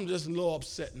just a little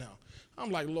upset now.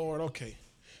 I'm like, Lord, okay.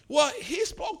 Well, he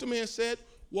spoke to me and said,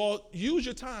 well, use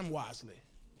your time wisely.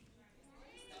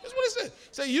 That's what he said.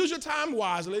 Say, use your time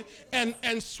wisely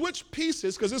and switch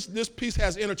pieces, because this piece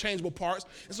has interchangeable parts.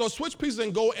 And so switch pieces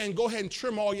and go ahead and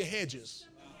trim all your hedges.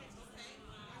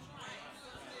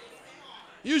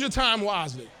 Use your time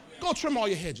wisely. Go trim all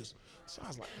your hedges. So I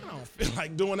was like, I don't feel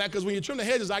like doing that, because when you trim the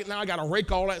hedges, now I got to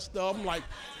rake all that stuff. I'm like,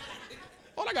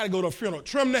 oh, I got to go to a funeral.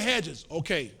 Trim the hedges.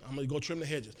 Okay, I'm going to go trim the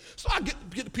hedges. So I get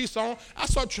the piece on. I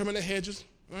start trimming the hedges,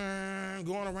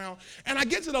 going around. And I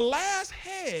get to the last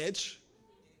hedge,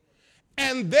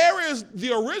 and there is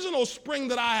the original spring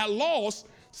that I had lost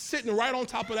sitting right on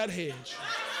top of that hedge.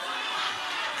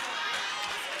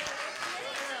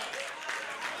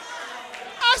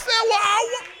 I said, well,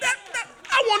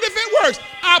 I wonder if it works.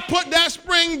 I put that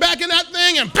spring back in that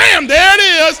thing, and bam, there it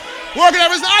is, working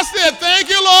everything. I said, thank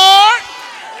you, Lord.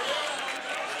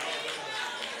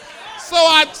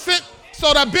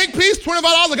 So that big piece, $25,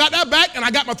 I got that back, and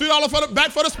I got my $3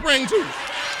 back for the spring, too.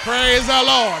 Praise the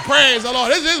Lord. Praise the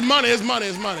Lord. This is money. It's money.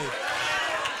 It's money.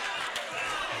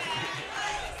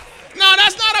 Now,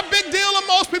 that's not a big deal to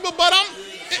most people, but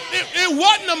it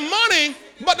wasn't the money,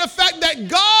 but the fact that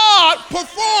God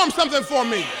performed something for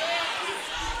me.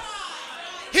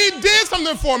 He did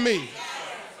something for me.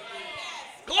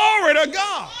 Glory to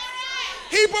God.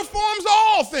 He performs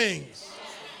all things.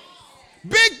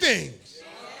 Big things,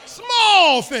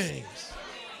 small things,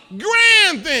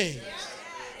 grand things,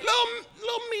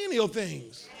 little menial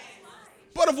things.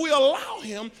 But if we allow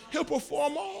him, he'll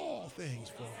perform all things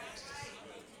for us.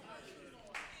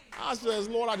 I says,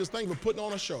 Lord, I just thank you for putting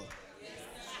on a show.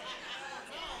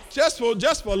 Just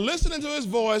for listening to his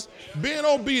voice, being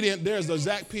obedient, there's the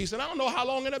exact peace. And I don't know how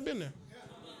long it had been there.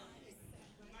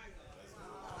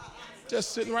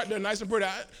 Just sitting right there, nice and pretty.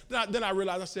 Then I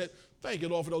realized, I said, thank you,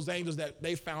 Lord, for those angels that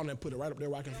they found and put it right up there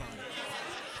where I can find it.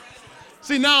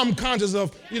 See, now I'm conscious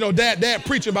of, Dad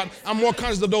preaching about, I'm more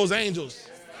conscious of those angels.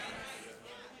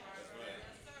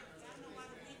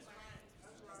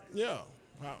 Yeah,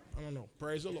 I don't know.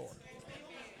 Praise the Lord.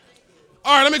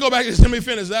 All right, let me go back. Let me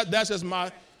finish. That's just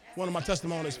one of my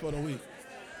testimonies for the week.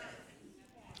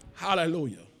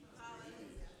 Hallelujah.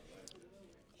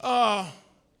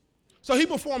 So he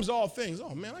performs all things.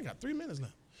 Oh, man, I got 3 minutes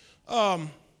left.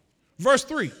 Verse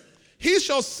 3. He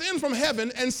shall send from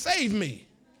heaven and save me.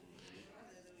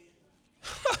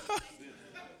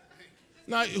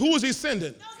 Now, who is he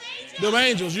sending? The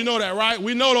angels. You know that, right?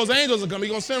 We know those angels are coming.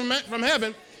 He's going to send them from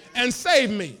heaven and save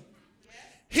me.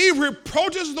 He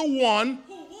reproaches the one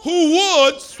who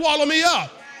would swallow me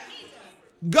up.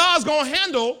 God's going to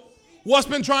handle what's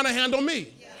been trying to handle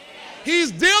me.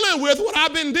 He's dealing with what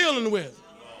I've been dealing with.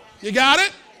 You got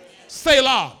it?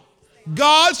 Selah.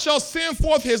 God shall send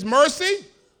forth his mercy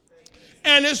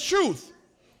and his truth.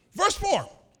 Verse 4.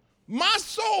 My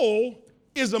soul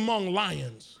is among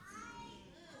lions.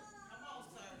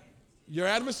 Your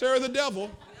adversary, the devil,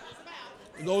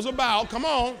 goes about, come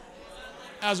on,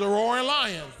 as a roaring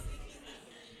lion.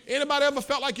 Anybody ever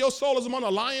felt like your soul is among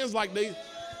the lions? Like the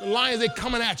lions, they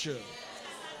coming at you.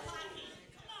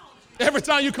 Every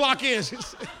time you clock in,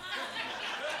 there's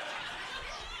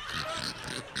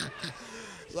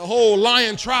a whole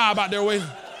lion tribe out there waiting.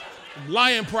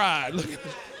 Lion pride. Look at it.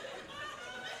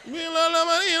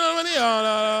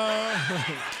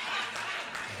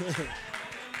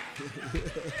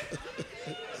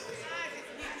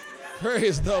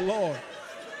 Praise the Lord.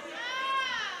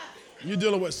 You're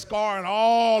dealing with Scar and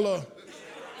all the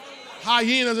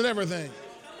hyenas and everything.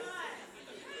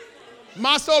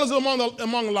 My soul is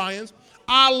among lions.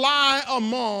 I lie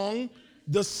among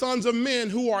the sons of men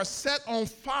who are set on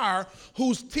fire,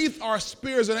 whose teeth are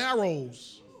spears and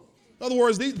arrows. In other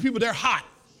words, these people, they're hot.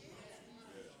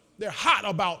 They're hot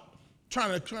about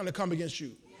trying to come against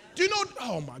you. Do you know,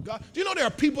 oh my God, do you know there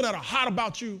are people that are hot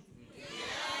about you?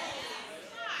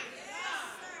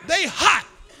 They hot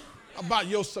about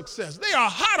your success. They are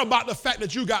hot about the fact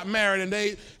that you got married and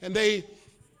they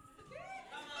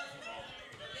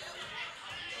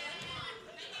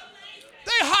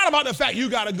hot about the fact you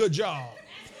got a good job.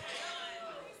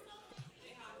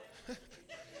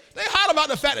 They hot about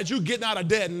the fact that you getting out of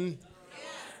debt. And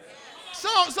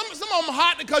some of them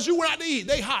hot because you went out to eat.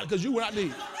 They hot because you went out to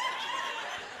eat.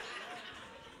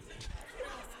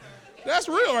 That's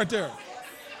real right there.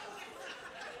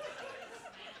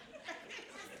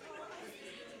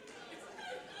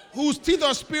 Whose teeth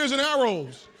are spears and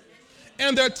arrows,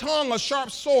 and their tongue a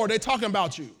sharp sword. They're talking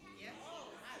about you.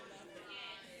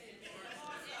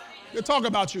 They're talking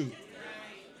about you.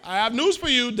 I have news for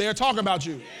you. They're talking about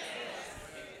you.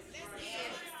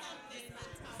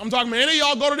 I'm talking about any of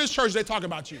y'all go to this church, they talk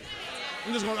about you.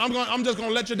 I'm just gonna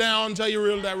let you down and tell you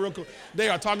real quick. They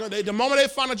are talking. The moment they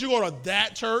find out you go to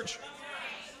that church,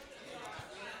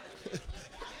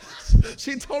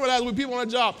 she told me that with people on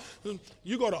the job.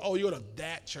 You go to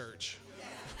that church.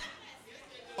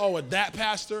 Oh, with that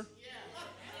pastor?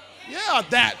 Yeah,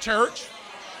 that church.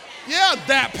 Yeah,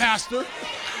 that pastor.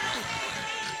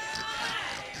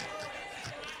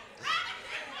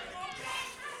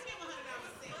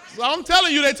 So I'm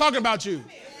telling you, they're talking about you.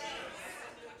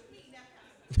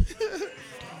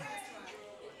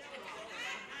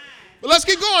 But let's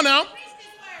keep going now.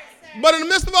 But in the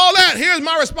midst of all that, here's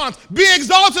my response. Be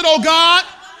exalted, O God,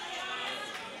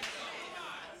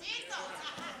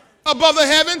 above the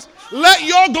heavens. Let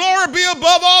your glory be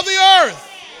above all the earth.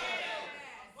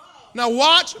 Now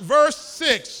watch verse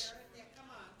 6.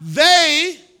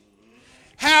 They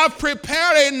have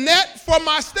prepared a net for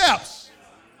my steps,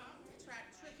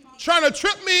 trying to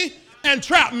trip me and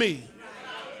trap me.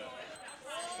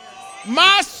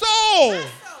 My soul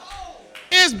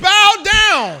is bowed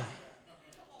down.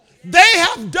 They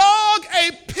have dug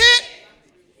a pit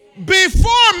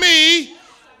before me.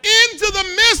 Into the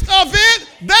midst of it,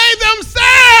 they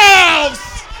themselves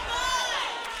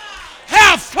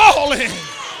have fallen.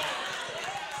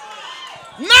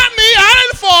 Not me, I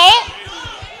didn't fall.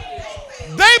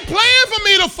 plan for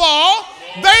me to fall.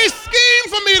 They scheme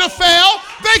for me to fail.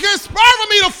 They conspire for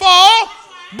me to fall.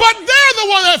 But they're the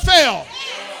one that fell.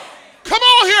 Come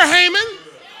on here, Haman.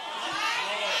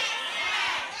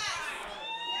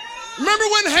 Remember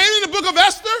when Haman in the book of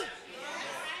Esther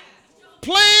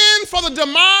planned for the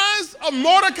demise of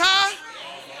Mordecai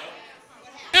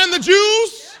and the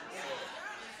Jews?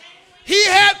 He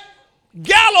had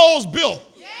gallows built.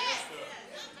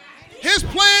 His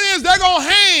plan is they're going to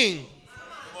hang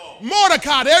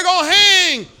Mordecai. They're going to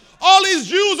hang all these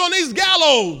Jews on these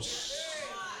gallows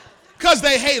because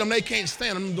they hate them. They can't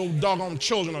stand them. Those doggone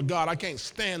children of God. I can't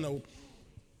stand them.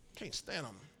 Can't stand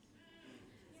them.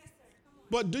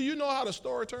 But do you know how the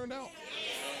story turned out?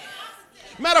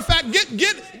 Matter of fact, get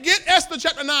Esther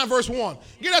chapter 9, verse 1.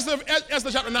 Get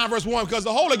Esther chapter 9, verse 1, because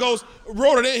the Holy Ghost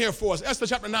wrote it in here for us. Esther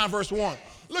chapter 9, verse 1.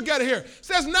 Look at it here. It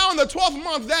says, now in the 12th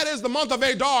month, that is the month of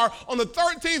Adar, on the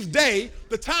 13th day,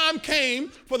 the time came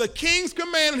for the king's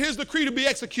command and his decree to be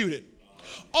executed.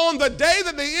 On the day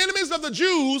that the enemies of the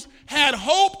Jews had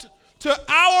hoped to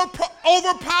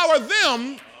overpower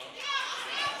them,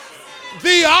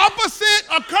 the opposite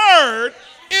occurred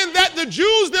in that the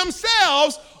Jews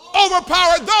themselves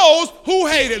overpowered those who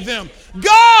hated them.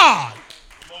 God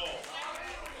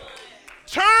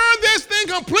turned this thing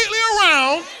completely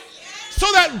around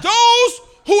so that those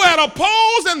who had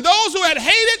opposed and those who had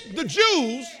hated the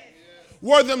Jews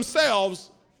were themselves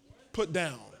put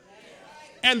down.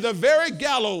 And the very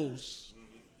gallows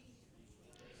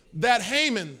that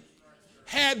Haman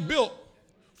had built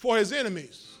for his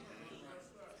enemies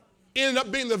ended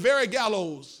up being the very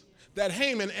gallows that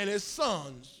Haman and his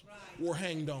sons were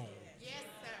hanged on.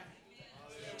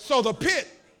 So the pit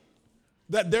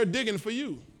that they're digging for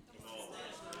you,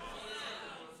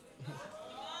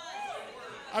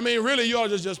 I mean, really, you ought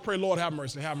to just pray, Lord, have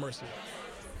mercy, have mercy.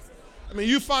 I mean,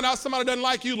 you find out somebody doesn't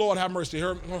like you, Lord, have mercy.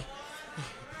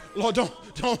 Lord, don't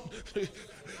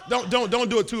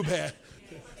do it too bad.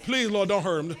 Please, Lord, don't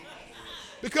hurt them.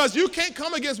 Because you can't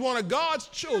come against one of God's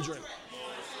children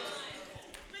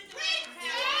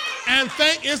and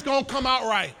think it's going to come out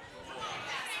right.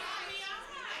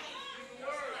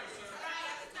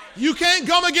 You can't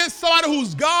come against somebody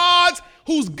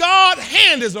whose God's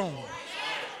hand is on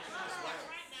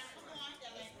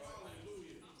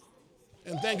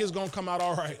and think it's going to come out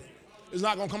all right. It's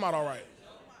not going to come out all right.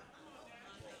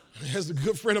 As a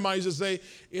good friend of mine used to say,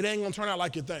 it ain't going to turn out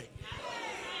like you think.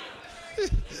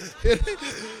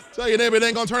 Tell your neighbor, it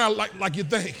ain't going to turn out like you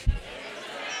think.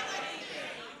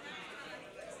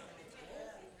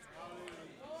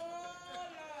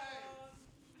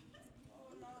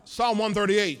 Psalm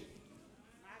 138.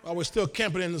 While we're still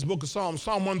camping in this book of Psalms,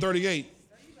 Psalm 138.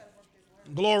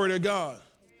 Glory to God.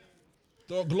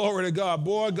 Glory to God.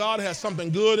 Boy, God has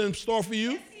something good in store for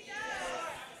you.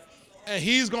 And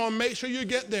he's going to make sure you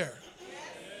get there.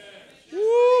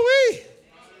 Woo-wee.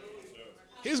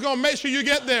 He's going to make sure you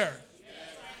get there.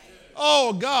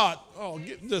 Oh, God. Oh,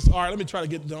 get this. All right, let me try to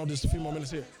get down just a few more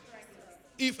minutes here.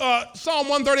 Psalm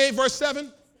 138, verse 7.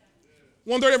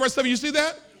 138, verse 7, you see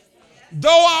that? Though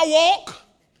I walk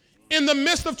in the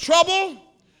midst of trouble,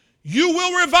 you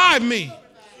will revive me.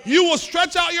 You will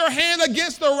stretch out your hand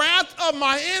against the wrath of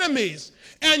my enemies,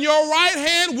 and your right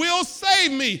hand will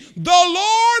save me. The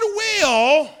Lord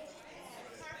will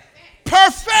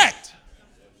perfect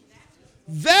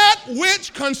that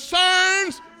which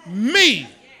concerns me.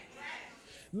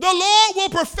 The Lord will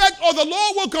perfect, or the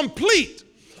Lord will complete,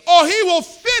 or he will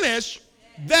finish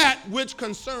that which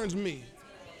concerns me.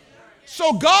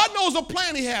 So God knows the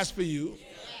plan he has for you,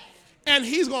 and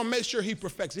he's going to make sure he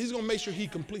perfects it. He's going to make sure he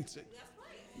completes it.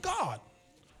 God.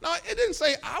 Now, it didn't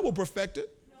say I will perfect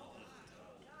it.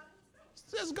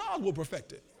 It says God will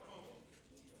perfect it.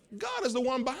 God is the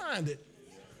one behind it.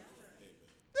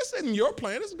 This isn't your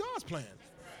plan, it's God's plan.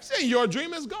 This ain't your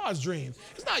dream, it's God's dream.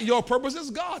 It's not your purpose, it's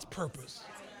God's purpose.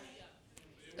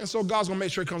 And so God's going to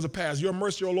make sure it comes to pass. Your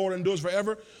mercy, O Lord, endures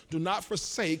forever. Do not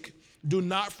forsake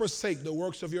the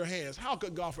works of your hands. How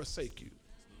could God forsake you?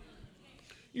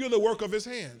 You're the work of his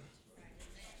hand.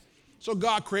 So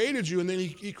God created you, and then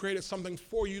he created something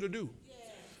for you to do.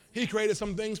 He created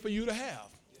some things for you to have.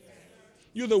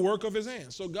 You're the work of his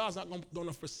hands. So God's not going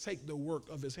to forsake the work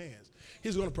of his hands.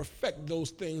 He's going to perfect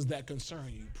those things that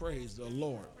concern you. Praise the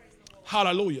Lord.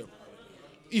 Hallelujah.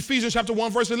 Ephesians chapter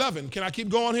 1, verse 11. Can I keep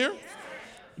going here?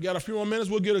 We got a few more minutes.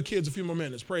 We'll give the kids a few more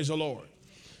minutes. Praise the Lord.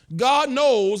 God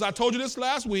knows, I told you this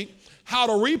last week, how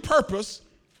to repurpose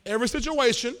every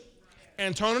situation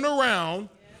and turn it around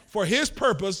for his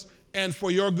purpose and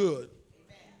for your good.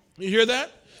 You hear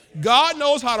that? God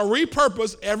knows how to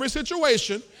repurpose every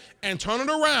situation and turn it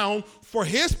around for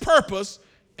his purpose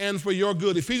and for your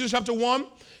good. Ephesians chapter 1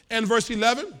 and verse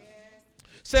 11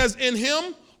 says, in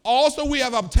him also we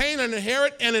have obtained an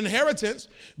inheritance,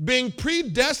 being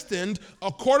predestined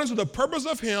according to the purpose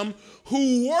of him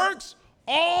who works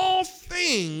all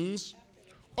things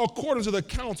according to the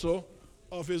counsel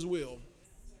of his will.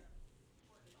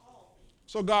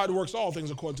 So God works all things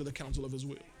according to the counsel of his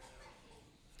will.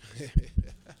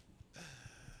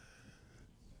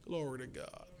 Glory to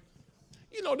God.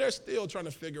 You know, they're still trying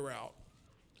to figure out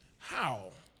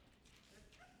how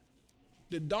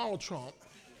did Donald Trump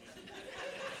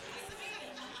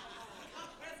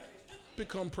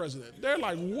become president? They're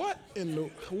like,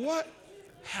 what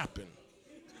happened?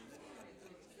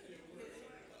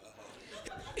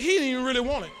 He didn't even really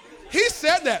want it. He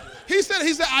said that. He said,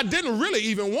 I didn't really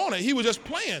even want it. He was just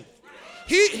playing.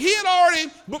 He had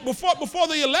already, before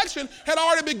the election, had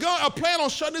already begun a plan on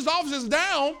shutting his offices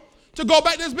down to go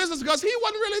back to his business because he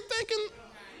wasn't really thinking,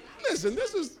 listen,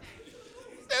 this is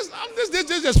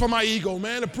just for my ego,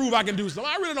 man, to prove I can do something.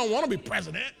 I really don't want to be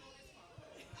president.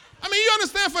 I mean, you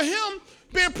understand, for him,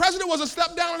 being president was a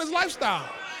step down in his lifestyle.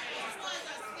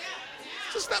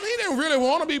 It's a step. He didn't really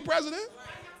want to be president.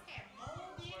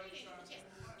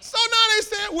 So now they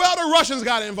said, well, the Russians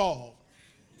got involved.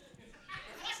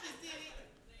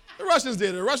 The Russians did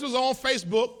it. The Russians on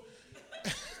Facebook.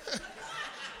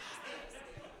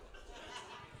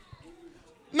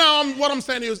 Now, what I'm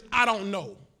saying is, I don't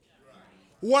know.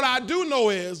 What I do know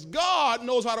is God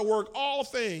knows how to work all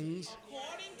things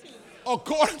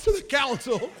according to the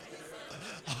counsel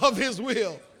of his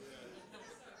will.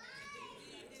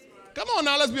 Come on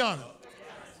now, let's be honest.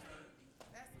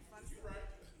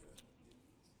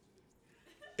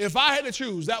 If I had to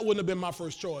choose, that wouldn't have been my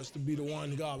first choice to be the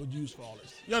one God would use for all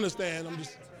this. You understand?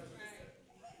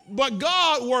 But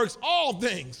God works all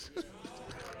things.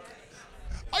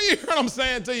 Are you hearing what I'm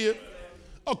saying to you?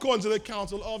 According to the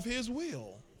counsel of his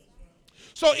will.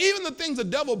 So even the things the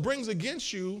devil brings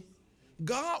against you,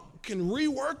 God can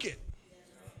rework it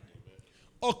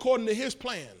according to his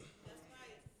plan.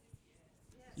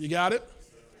 You got it?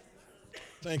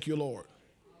 Thank you, Lord.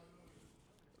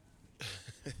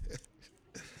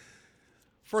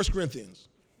 1 Corinthians.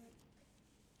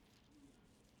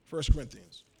 1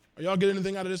 Corinthians. Are y'all getting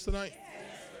anything out of this tonight?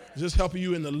 Is this helping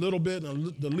you in the little bit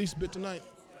and the least bit tonight?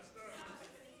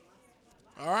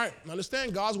 All right.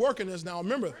 Understand, God's working this. Now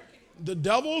remember, the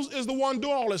devil is the one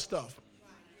doing all this stuff.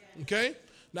 Okay?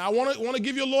 Now I want to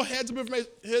give you a little heads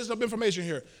up information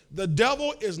here. The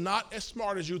devil is not as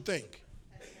smart as you think.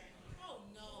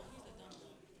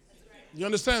 You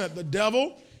understand that? The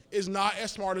devil is not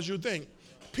as smart as you think.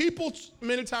 People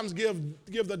many times give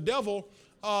the devil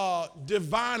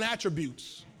divine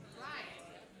attributes.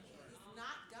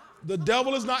 The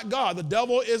devil is not God. The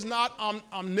devil is not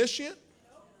omniscient.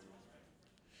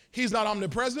 He's not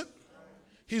omnipresent.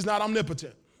 He's not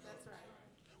omnipotent.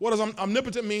 What does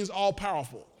omnipotent means? All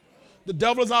powerful. The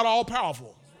devil is not all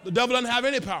powerful. The devil doesn't have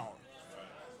any power.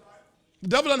 The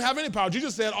devil doesn't have any power.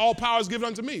 Jesus said, all power is given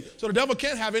unto me. So the devil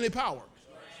can't have any power.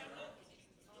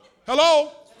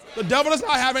 Hello? The devil does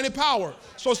not have any power.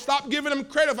 So stop giving him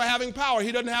credit for having power.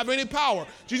 He doesn't have any power.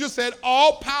 Jesus said,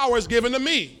 all power is given to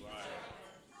me.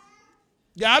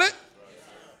 Got it?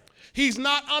 He's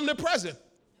not omnipresent.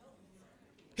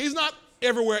 He's not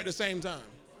everywhere at the same time.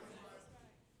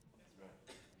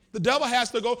 The devil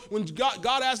has to go. When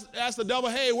God asked the devil,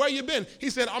 hey, where you been? He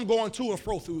said, I'm going to and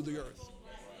fro through the earth.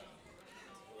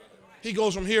 He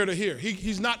goes from here to here.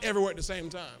 He's not everywhere at the same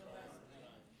time.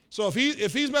 So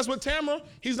if he's messing with Tamara,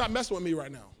 he's not messing with me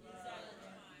right now.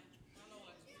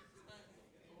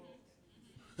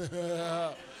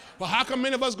 But how come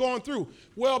many of us going through?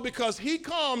 Well, because he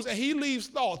comes and he leaves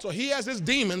thoughts. So he has his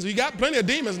demons. He got plenty of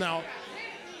demons now.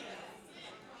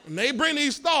 And they bring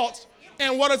these thoughts,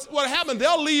 and what happens?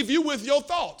 They'll leave you with your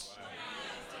thoughts.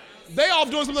 They off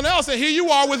doing something else, and here you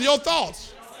are with your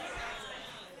thoughts.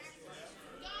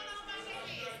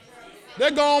 They're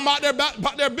going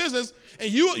about their business,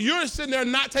 and you're sitting there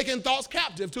not taking thoughts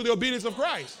captive to the obedience of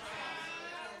Christ.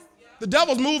 The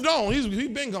devil's moved on. He's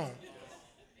been gone.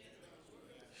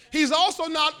 He's also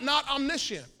not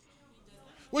omniscient,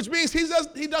 which means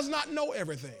he does not know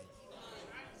everything.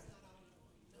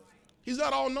 He's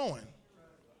not all-knowing.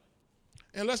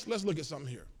 And let's look at something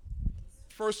here.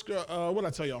 What did I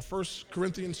tell y'all? 1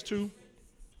 Corinthians 2.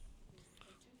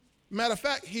 Matter of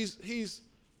fact, he's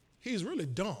really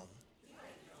dumb.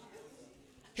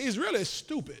 He's really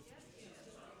stupid.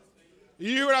 You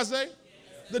hear what I say?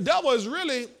 The devil is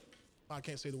really, I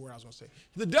can't say the word I was going to say.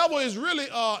 The devil is really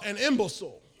an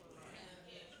imbecile.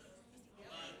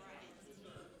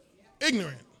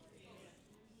 Ignorant.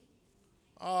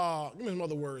 Give me some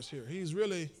other words here. He's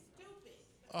really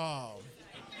a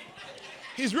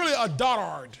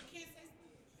dotard.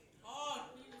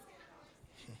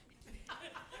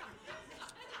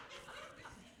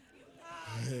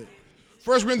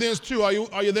 1 Corinthians 2,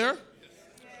 are you there?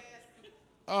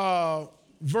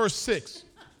 Verse 6.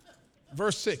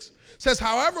 Verse 6 says,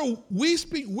 however, we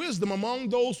speak wisdom among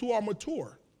those who are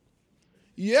mature,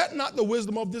 yet not the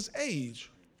wisdom of this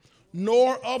age,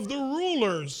 nor of the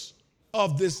rulers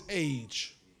of this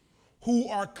age, who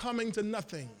are coming to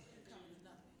nothing.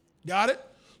 Got it?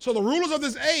 So the rulers of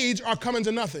this age are coming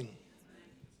to nothing.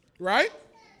 Right?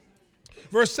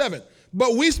 Verse 7,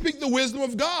 but we speak the wisdom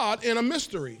of God in a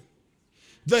mystery,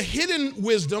 the hidden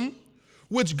wisdom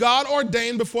which God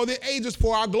ordained before the ages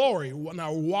for our glory.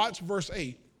 Now watch verse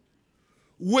 8.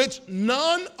 Which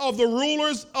none of the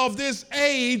rulers of this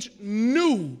age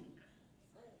knew.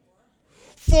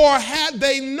 For had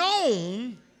they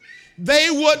known, they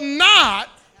would not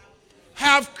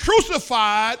have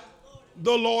crucified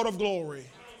the Lord of glory.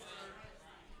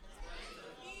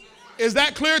 Is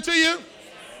that clear to you?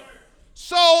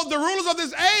 So the rulers of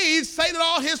this age, Satan and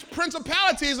all his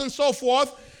principalities and so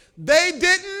forth, they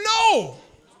didn't know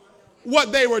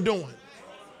what they were doing.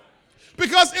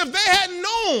 Because if they had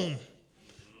known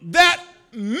that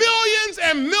millions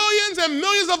and millions and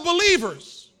millions of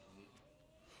believers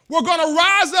were going to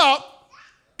rise up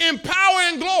in power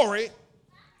and glory,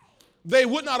 they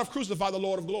would not have crucified the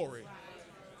Lord of glory.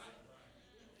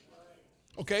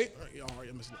 Okay?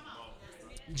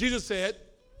 Jesus said,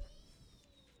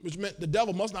 which meant the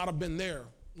devil must not have been there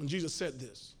when Jesus said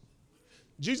this.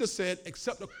 Jesus said,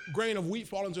 except a grain of wheat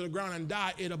fall into the ground and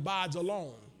die, it abides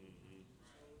alone.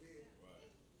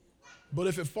 But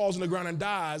if it falls in the ground and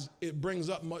dies, it brings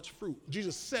up much fruit.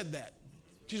 Jesus said that.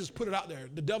 Jesus put it out there.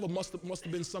 The devil must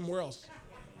have been somewhere else.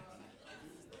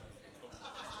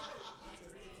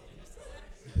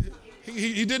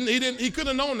 He couldn't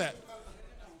have known that.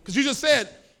 Because Jesus said,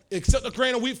 except a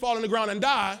grain of wheat fall in the ground and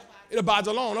die, it abides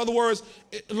alone. In other words,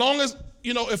 as long as,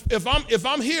 if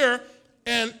I'm here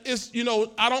and it's,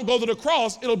 I don't go to the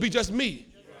cross, it'll be just me.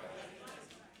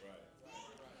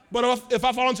 But if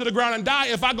I fall into the ground and die,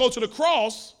 if I go to the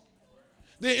cross,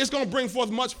 then it's going to bring forth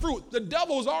much fruit. The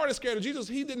devil was already scared of Jesus.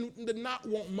 He did not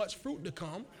want much fruit to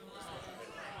come.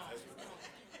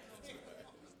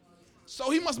 So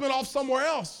he must have been off somewhere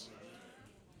else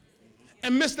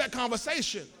and missed that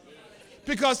conversation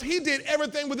because he did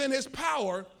everything within his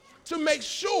power to make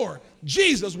sure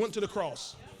Jesus went to the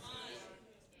cross.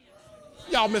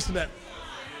 Y'all missing that.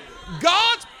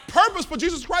 God's purpose for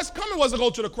Jesus Christ coming was to go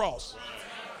to the cross.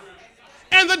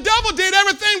 And the devil did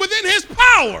everything within his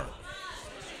power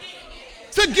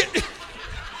to get.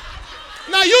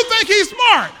 Now you think he's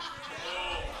smart.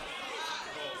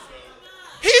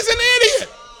 He's an idiot.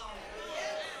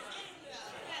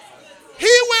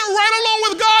 He went right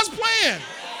along with God's plan.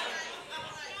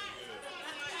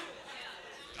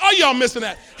 Oh, y'all missing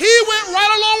that. He went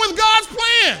right along with God's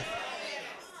plan.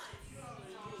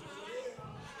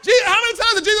 How many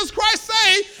times did Jesus Christ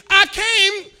say, I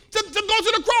came to go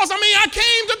to the cross? I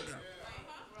came to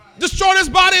destroy this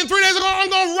body in 3 days ago. I'm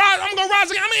going to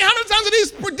rise again. How many times did he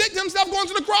predict himself going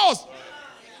to the cross?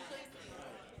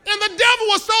 And the devil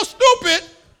was so stupid,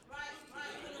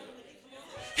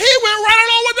 he went right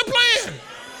along with the plan.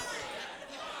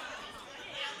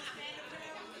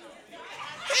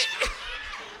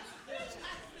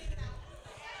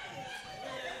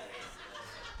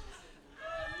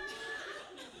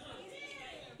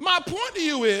 My point to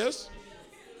you is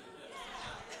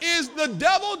the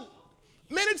devil,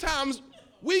 many times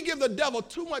we give the devil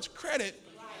too much credit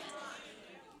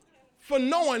for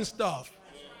knowing stuff.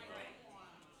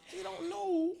 He don't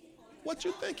know what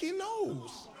you think he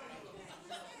knows.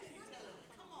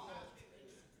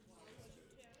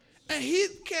 And he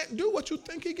can't do what you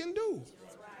think he can do.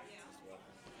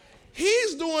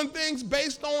 He's doing things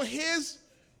based on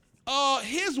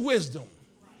his wisdom,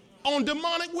 on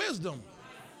demonic wisdom.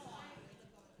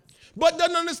 But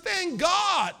doesn't understand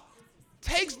God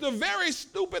takes the very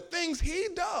stupid things he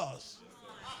does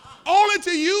only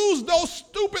to use those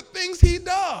stupid things he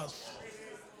does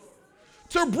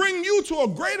to bring you to a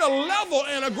greater level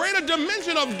and a greater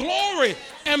dimension of glory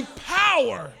and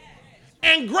power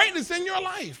and greatness in your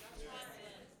life.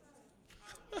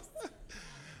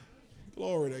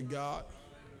 Glory to God.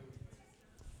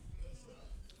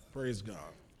 Praise God.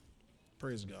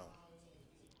 Praise God.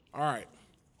 All right.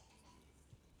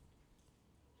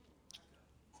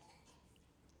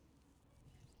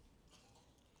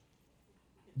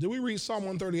 Did we read Psalm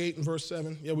 138 and verse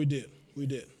 7? Yeah, we did. We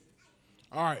did.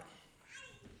 All right.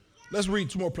 Let's read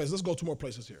two more places. Let's go two more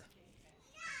places here.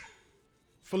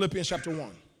 Philippians chapter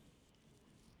 1.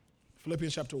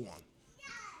 Philippians chapter 1.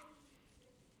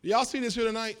 Y'all see this here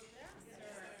tonight?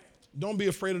 Don't be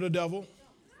afraid of the devil.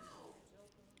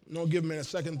 Don't give him a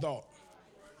second thought.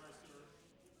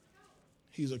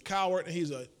 He's a coward, and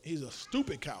he's a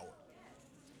stupid coward.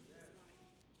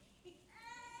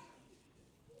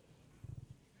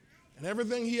 And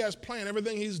everything he has planned,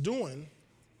 everything he's doing,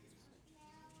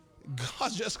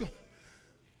 God's just going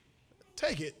to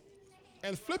take it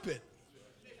and flip it.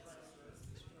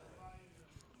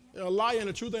 A lie and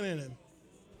the truth ain't in him.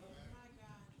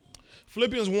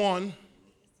 Philippians 1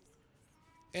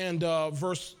 and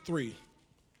verse 3.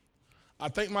 I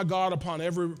thank my God upon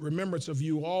every remembrance of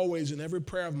you always in every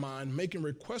prayer of mine, making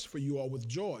requests for you all with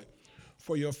joy,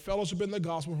 for your fellowship in the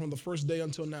gospel from the first day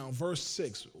until now. Verse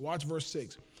 6. Watch verse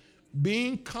 6.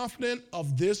 Being confident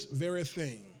of this very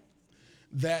thing,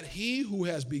 that he who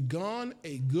has begun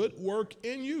a good work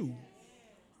in you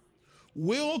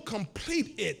will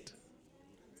complete it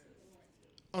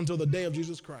until the day of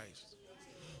Jesus Christ.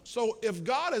 So if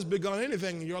God has begun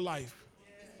anything in your life,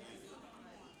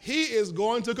 he is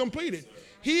going to complete it.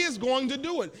 He is going to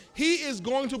do it. He is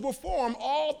going to perform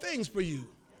all things for you.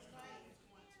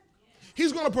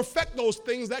 He's going to perfect those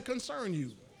things that concern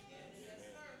you.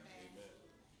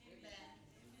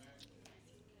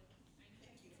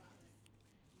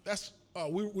 That's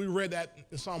we read that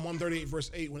in Psalm 138,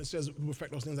 verse 8, when it says,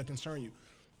 perfect those things that concern you.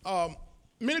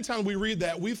 Many times we read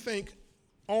that, we think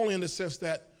only in the sense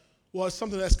that, well, it's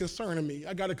something that's concerning me.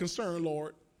 I got a concern,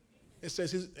 Lord. It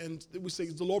says, and we say,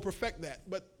 the Lord perfect that.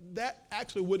 But that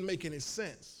actually wouldn't make any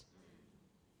sense.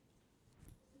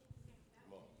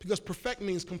 Because perfect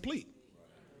means complete.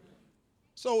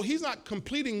 So he's not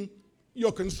completing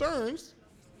your concerns.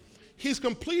 He's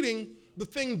completing the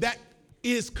thing that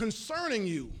is concerning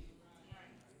you.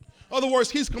 In other words,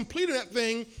 he's completing that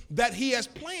thing that he has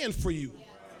planned for you.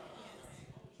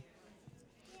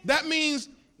 That means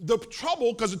the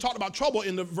trouble, because it talked about trouble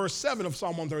in the verse 7 of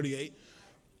Psalm 138,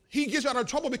 he gets you out of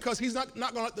trouble because he's not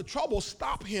going to let the trouble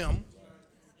stop him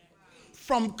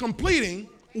from completing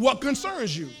what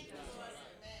concerns you.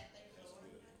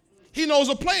 He knows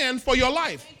a plan for your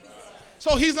life.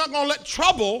 So he's not going to let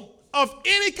trouble of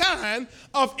any kind,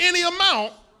 of any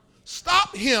amount,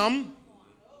 stop him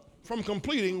from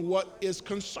completing what is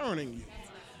concerning you.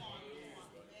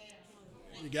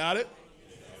 You got it?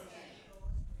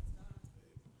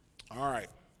 All right.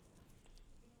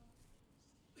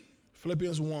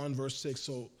 Philippians 1, verse 6.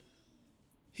 So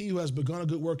he who has begun a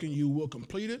good work in you will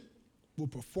complete it, will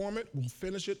perform it, will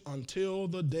finish it until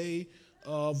the day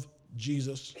of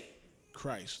Jesus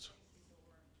Christ.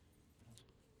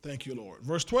 Thank you, Lord.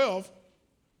 Verse 12,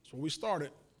 that's where we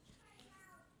started.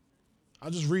 I'll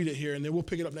just read it here, and then we'll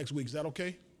pick it up next week. Is that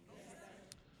okay?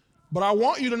 But I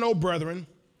want you to know, brethren,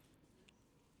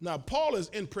 now Paul is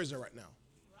in prison right now.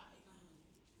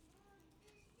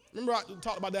 Remember I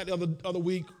talked about that the other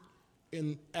week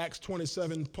in Acts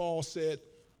 27. Paul said,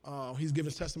 he's giving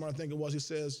his testimony, I think it was. He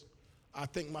says, I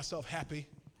think myself happy.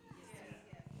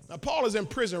 Now Paul is in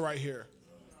prison right here.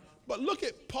 But look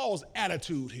at Paul's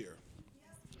attitude here.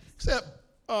 He said,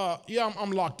 yeah,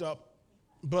 I'm locked up.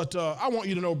 But I want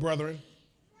you to know, brethren,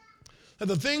 that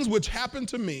the things which happened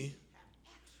to me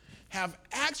have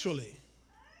actually,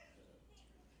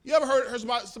 you ever heard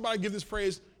somebody give this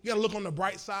phrase, you got to look on the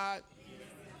bright side?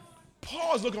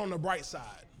 Paul's looking on the bright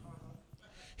side.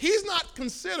 He's not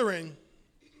considering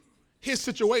his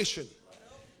situation.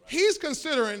 He's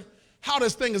considering how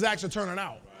this thing is actually turning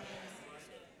out.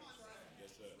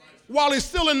 While he's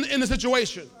still in the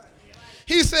situation.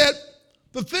 He said,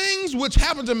 the things which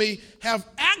happened to me have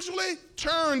actually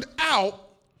turned out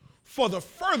for the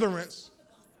furtherance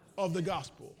of the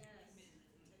gospel.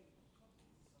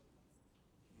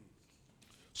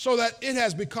 So that it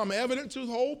has become evident to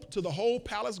the whole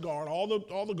palace guard, all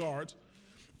the guards,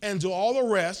 and to all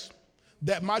the rest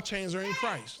that my chains are in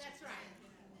Christ. That's right.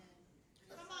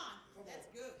 Come on. That's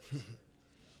good.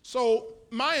 So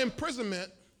my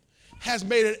imprisonment has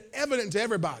made it evident to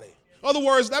everybody. In other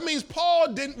words, that means Paul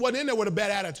wasn't in there with a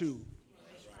bad attitude.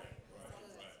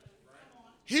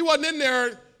 He wasn't in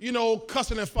there,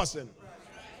 cussing and fussing.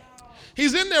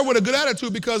 He's in there with a good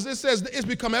attitude because it says it's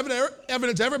become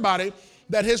evident to everybody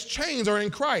that his chains are in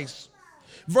Christ.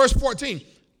 Verse 14,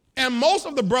 and most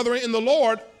of the brethren in the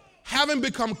Lord, having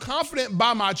become confident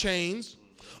by my chains,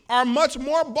 are much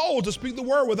more bold to speak the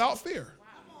word without fear.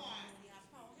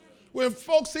 When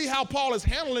folks see how Paul is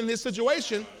handling this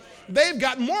situation, they've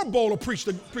got more bold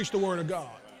to preach the word of God.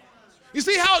 You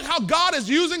see how God is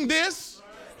using this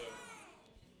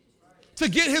to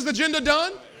get his agenda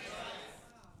done?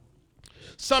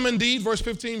 Some indeed, verse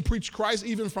 15, preach Christ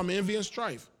even from envy and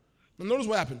strife. Now notice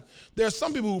what happened. There are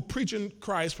some people who preach in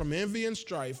Christ from envy and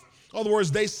strife. In other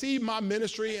words, they see my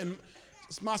ministry and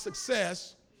my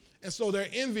success, and so they're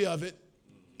envious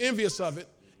of it,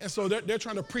 and so they're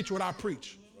trying to preach what I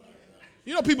preach.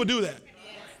 You know, people do that.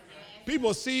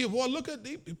 People see, boy, look at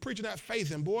they preaching that faith,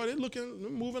 and boy, they're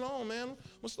moving on, man.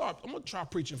 I'm gonna try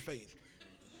preaching faith.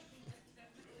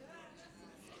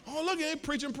 Oh, look, they're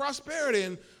preaching prosperity,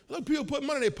 and look, people put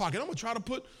money in their pocket. I'm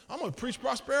gonna preach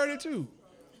prosperity too.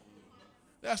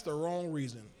 That's the wrong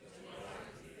reason.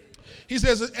 He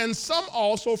says, and some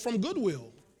also from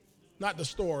goodwill, not the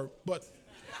store, but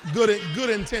good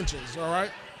intentions. All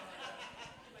right,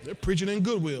 they're preaching in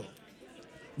goodwill.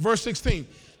 Verse 16,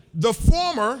 the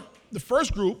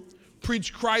first group,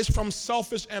 preach Christ from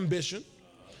selfish ambition,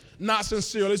 not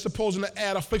sincerely, supposing to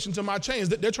add affliction to my chains.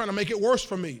 They're trying to make it worse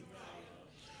for me.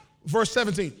 Verse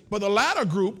 17, but the latter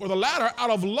group, or the latter, out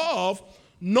of love,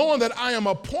 knowing that I am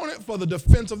appointed for the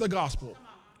defense of the gospel.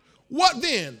 What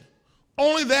then?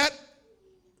 Only that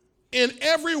in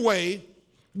every way,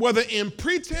 whether in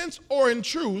pretense or in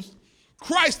truth,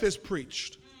 Christ is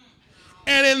preached.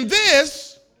 And in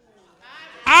this,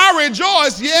 I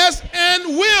rejoice, yes,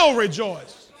 and will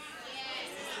rejoice.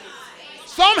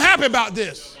 So I'm happy about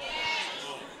this.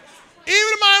 Even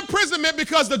in my imprisonment,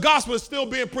 because the gospel is still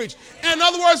being preached. And in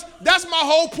other words, that's my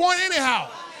whole point anyhow.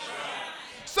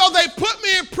 So they put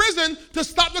me in prison to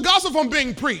stop the gospel from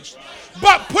being preached.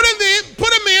 But putting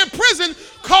me in prison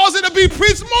caused it to be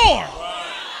preached more.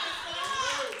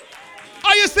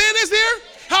 Are you seeing this here?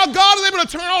 How God is able to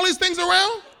turn all these things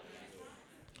around?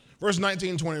 Verse 19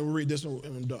 and 20, we'll read this and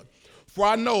I'm done. For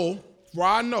I know.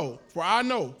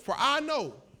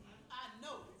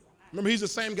 Remember, he's the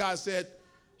same guy that said,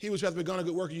 he which hath begun a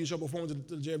good work in you shall perform to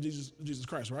the day of Jesus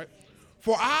Christ, right?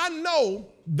 For I know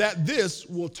that this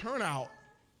will turn out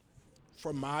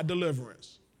for my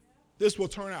deliverance. This will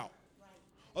turn out.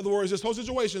 In other words, this whole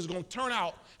situation is going to turn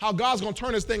out, how God's going to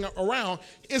turn this thing around,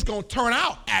 it's going to turn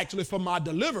out actually for my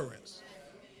deliverance.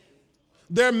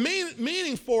 They're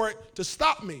meaning for it to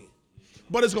stop me,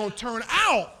 but it's going to turn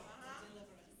out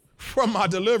for my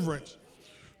deliverance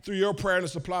through your prayer and the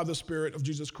supply of the Spirit of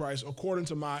Jesus Christ, according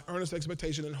to my earnest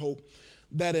expectation and hope,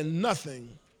 that in nothing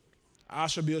I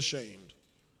shall be ashamed,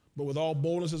 but with all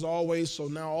boldness as always, so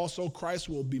now also Christ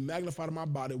will be magnified in my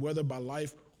body, whether by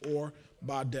life or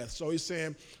by death. So he's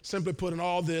saying, simply putting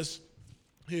all this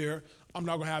here, I'm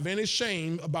not going to have any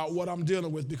shame about what I'm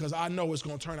dealing with because I know it's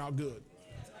going to turn out good.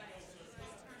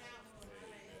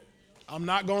 I'm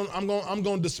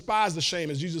going to despise the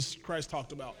shame, as Jesus Christ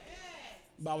talked about.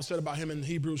 The Bible said about him in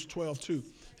Hebrews 12:2.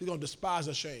 He's going to despise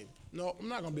the shame. No, I'm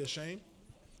not going to be ashamed.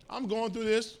 I'm going through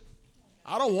this.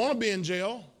 I don't want to be in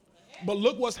jail, but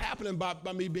look what's happening by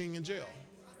me being in jail.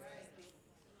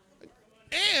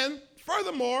 And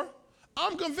furthermore,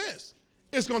 I'm convinced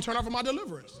it's going to turn out for my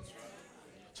deliverance.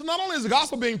 So not only is the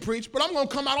gospel being preached, but I'm going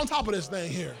to come out on top of this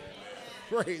thing here.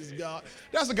 Praise God.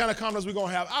 That's the kind of conference we're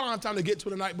going to have. I don't have time to get to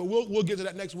it tonight, but we'll get to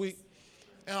that next week.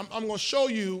 And I'm going to show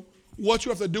you what you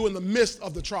have to do in the midst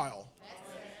of the trial.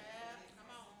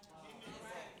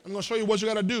 I'm going to show you what you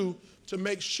got to do to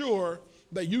make sure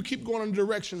that you keep going in the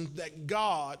direction that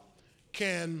God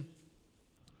can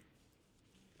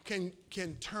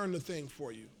turn the thing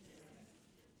for you.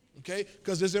 Okay?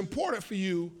 Because it's important for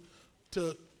you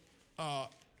to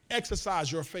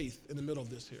exercise your faith in the middle of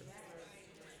this here.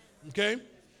 Okay?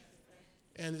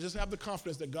 And just have the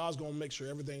confidence that God's going to make sure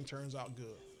everything turns out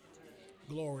good.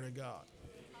 Glory to God.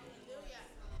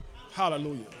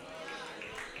 Hallelujah.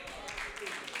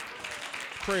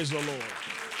 Praise the Lord.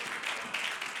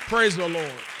 Praise the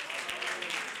Lord.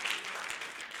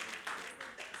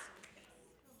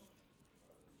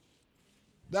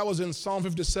 That was in Psalm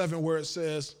 57 where it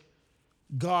says,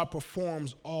 God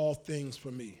performs all things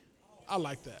for me. I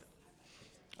like that.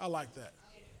 I like that.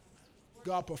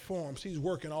 God performs. He's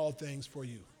working all things for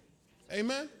you.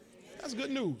 Amen? That's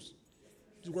good news.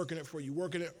 He's working it for you,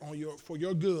 working it for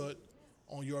your good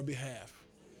on your behalf.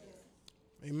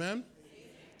 Amen?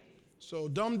 So,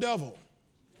 dumb devil,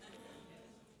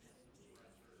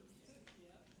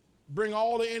 bring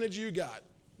all the energy you got.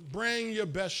 Bring your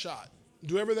best shot.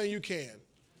 Do everything you can,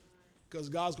 because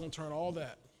God's going to turn all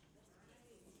that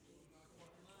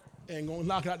and going to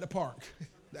knock it out the park.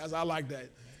 I like that.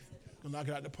 Going to knock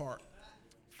it out the park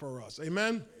for us.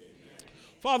 Amen?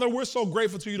 Father, we're so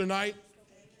grateful to you tonight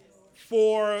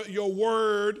for your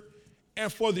word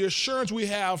and for the assurance we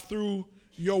have through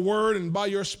your word and by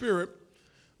your Spirit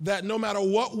that no matter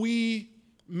what we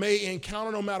may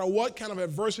encounter, no matter what kind of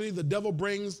adversity the devil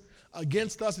brings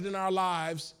against us and in our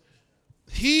lives,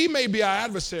 he may be our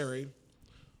adversary,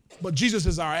 but Jesus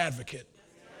is our advocate.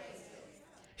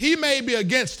 He may be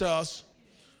against us,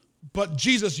 but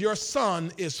Jesus, your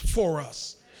son, is for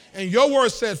us. And your word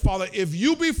said, Father, if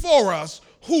you be for us,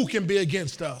 who can be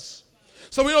against us?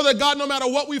 So we know that God, no matter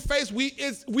what we face,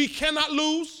 we cannot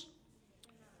lose.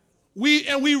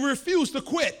 We refuse to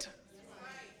quit.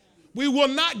 We will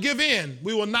not give in.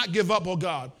 We will not give up, oh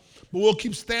God. But we'll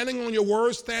keep standing on your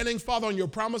word, standing, Father, on your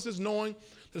promises, knowing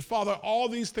that, Father, all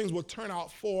these things will turn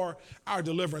out for our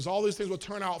deliverance. All these things will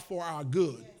turn out for our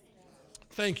good.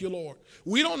 Thank you, Lord.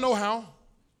 We don't know how,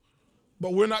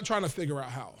 but we're not trying to figure out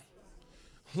how.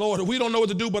 Lord, we don't know what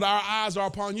to do, but our eyes are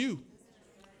upon you,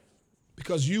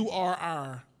 because you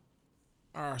are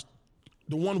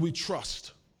the one we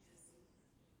trust.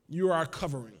 You are our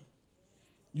covering.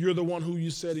 You're the one who you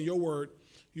said in your word,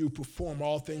 you perform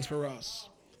all things for us.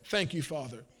 Thank you,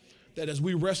 Father, that as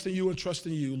we rest in you and trust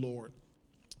in you, Lord,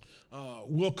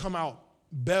 we'll come out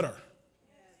better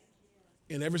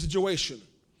in every situation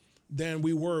than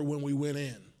we were when we went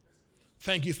in.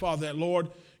 Thank you, Father, that, Lord,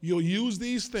 you'll use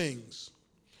these things.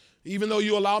 Even though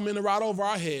you allow men to ride over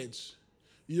our heads,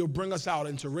 you'll bring us out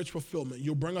into rich fulfillment.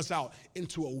 You'll bring us out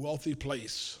into a wealthy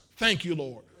place. Thank you,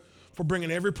 Lord, for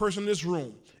bringing every person in this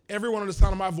room, everyone on the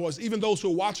sound of my voice, even those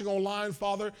who are watching online,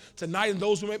 Father, tonight, and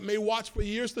those who may watch for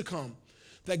years to come,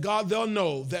 that, God, they'll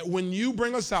know that when you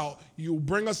bring us out, you'll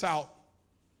bring us out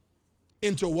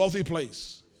into a wealthy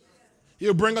place.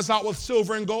 You'll bring us out with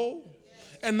silver and gold,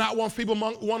 and not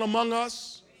one among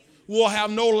us will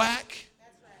have no lack.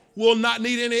 We'll not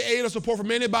need any aid or support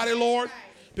from anybody, Lord,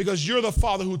 because you're the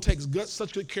Father who takes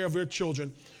such good care of your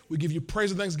children. We give you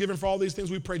praise and thanksgiving for all these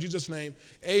things. We pray in Jesus' name.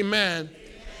 Amen.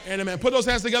 And amen. Put those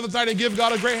hands together tonight and give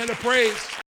God a great hand of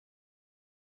praise.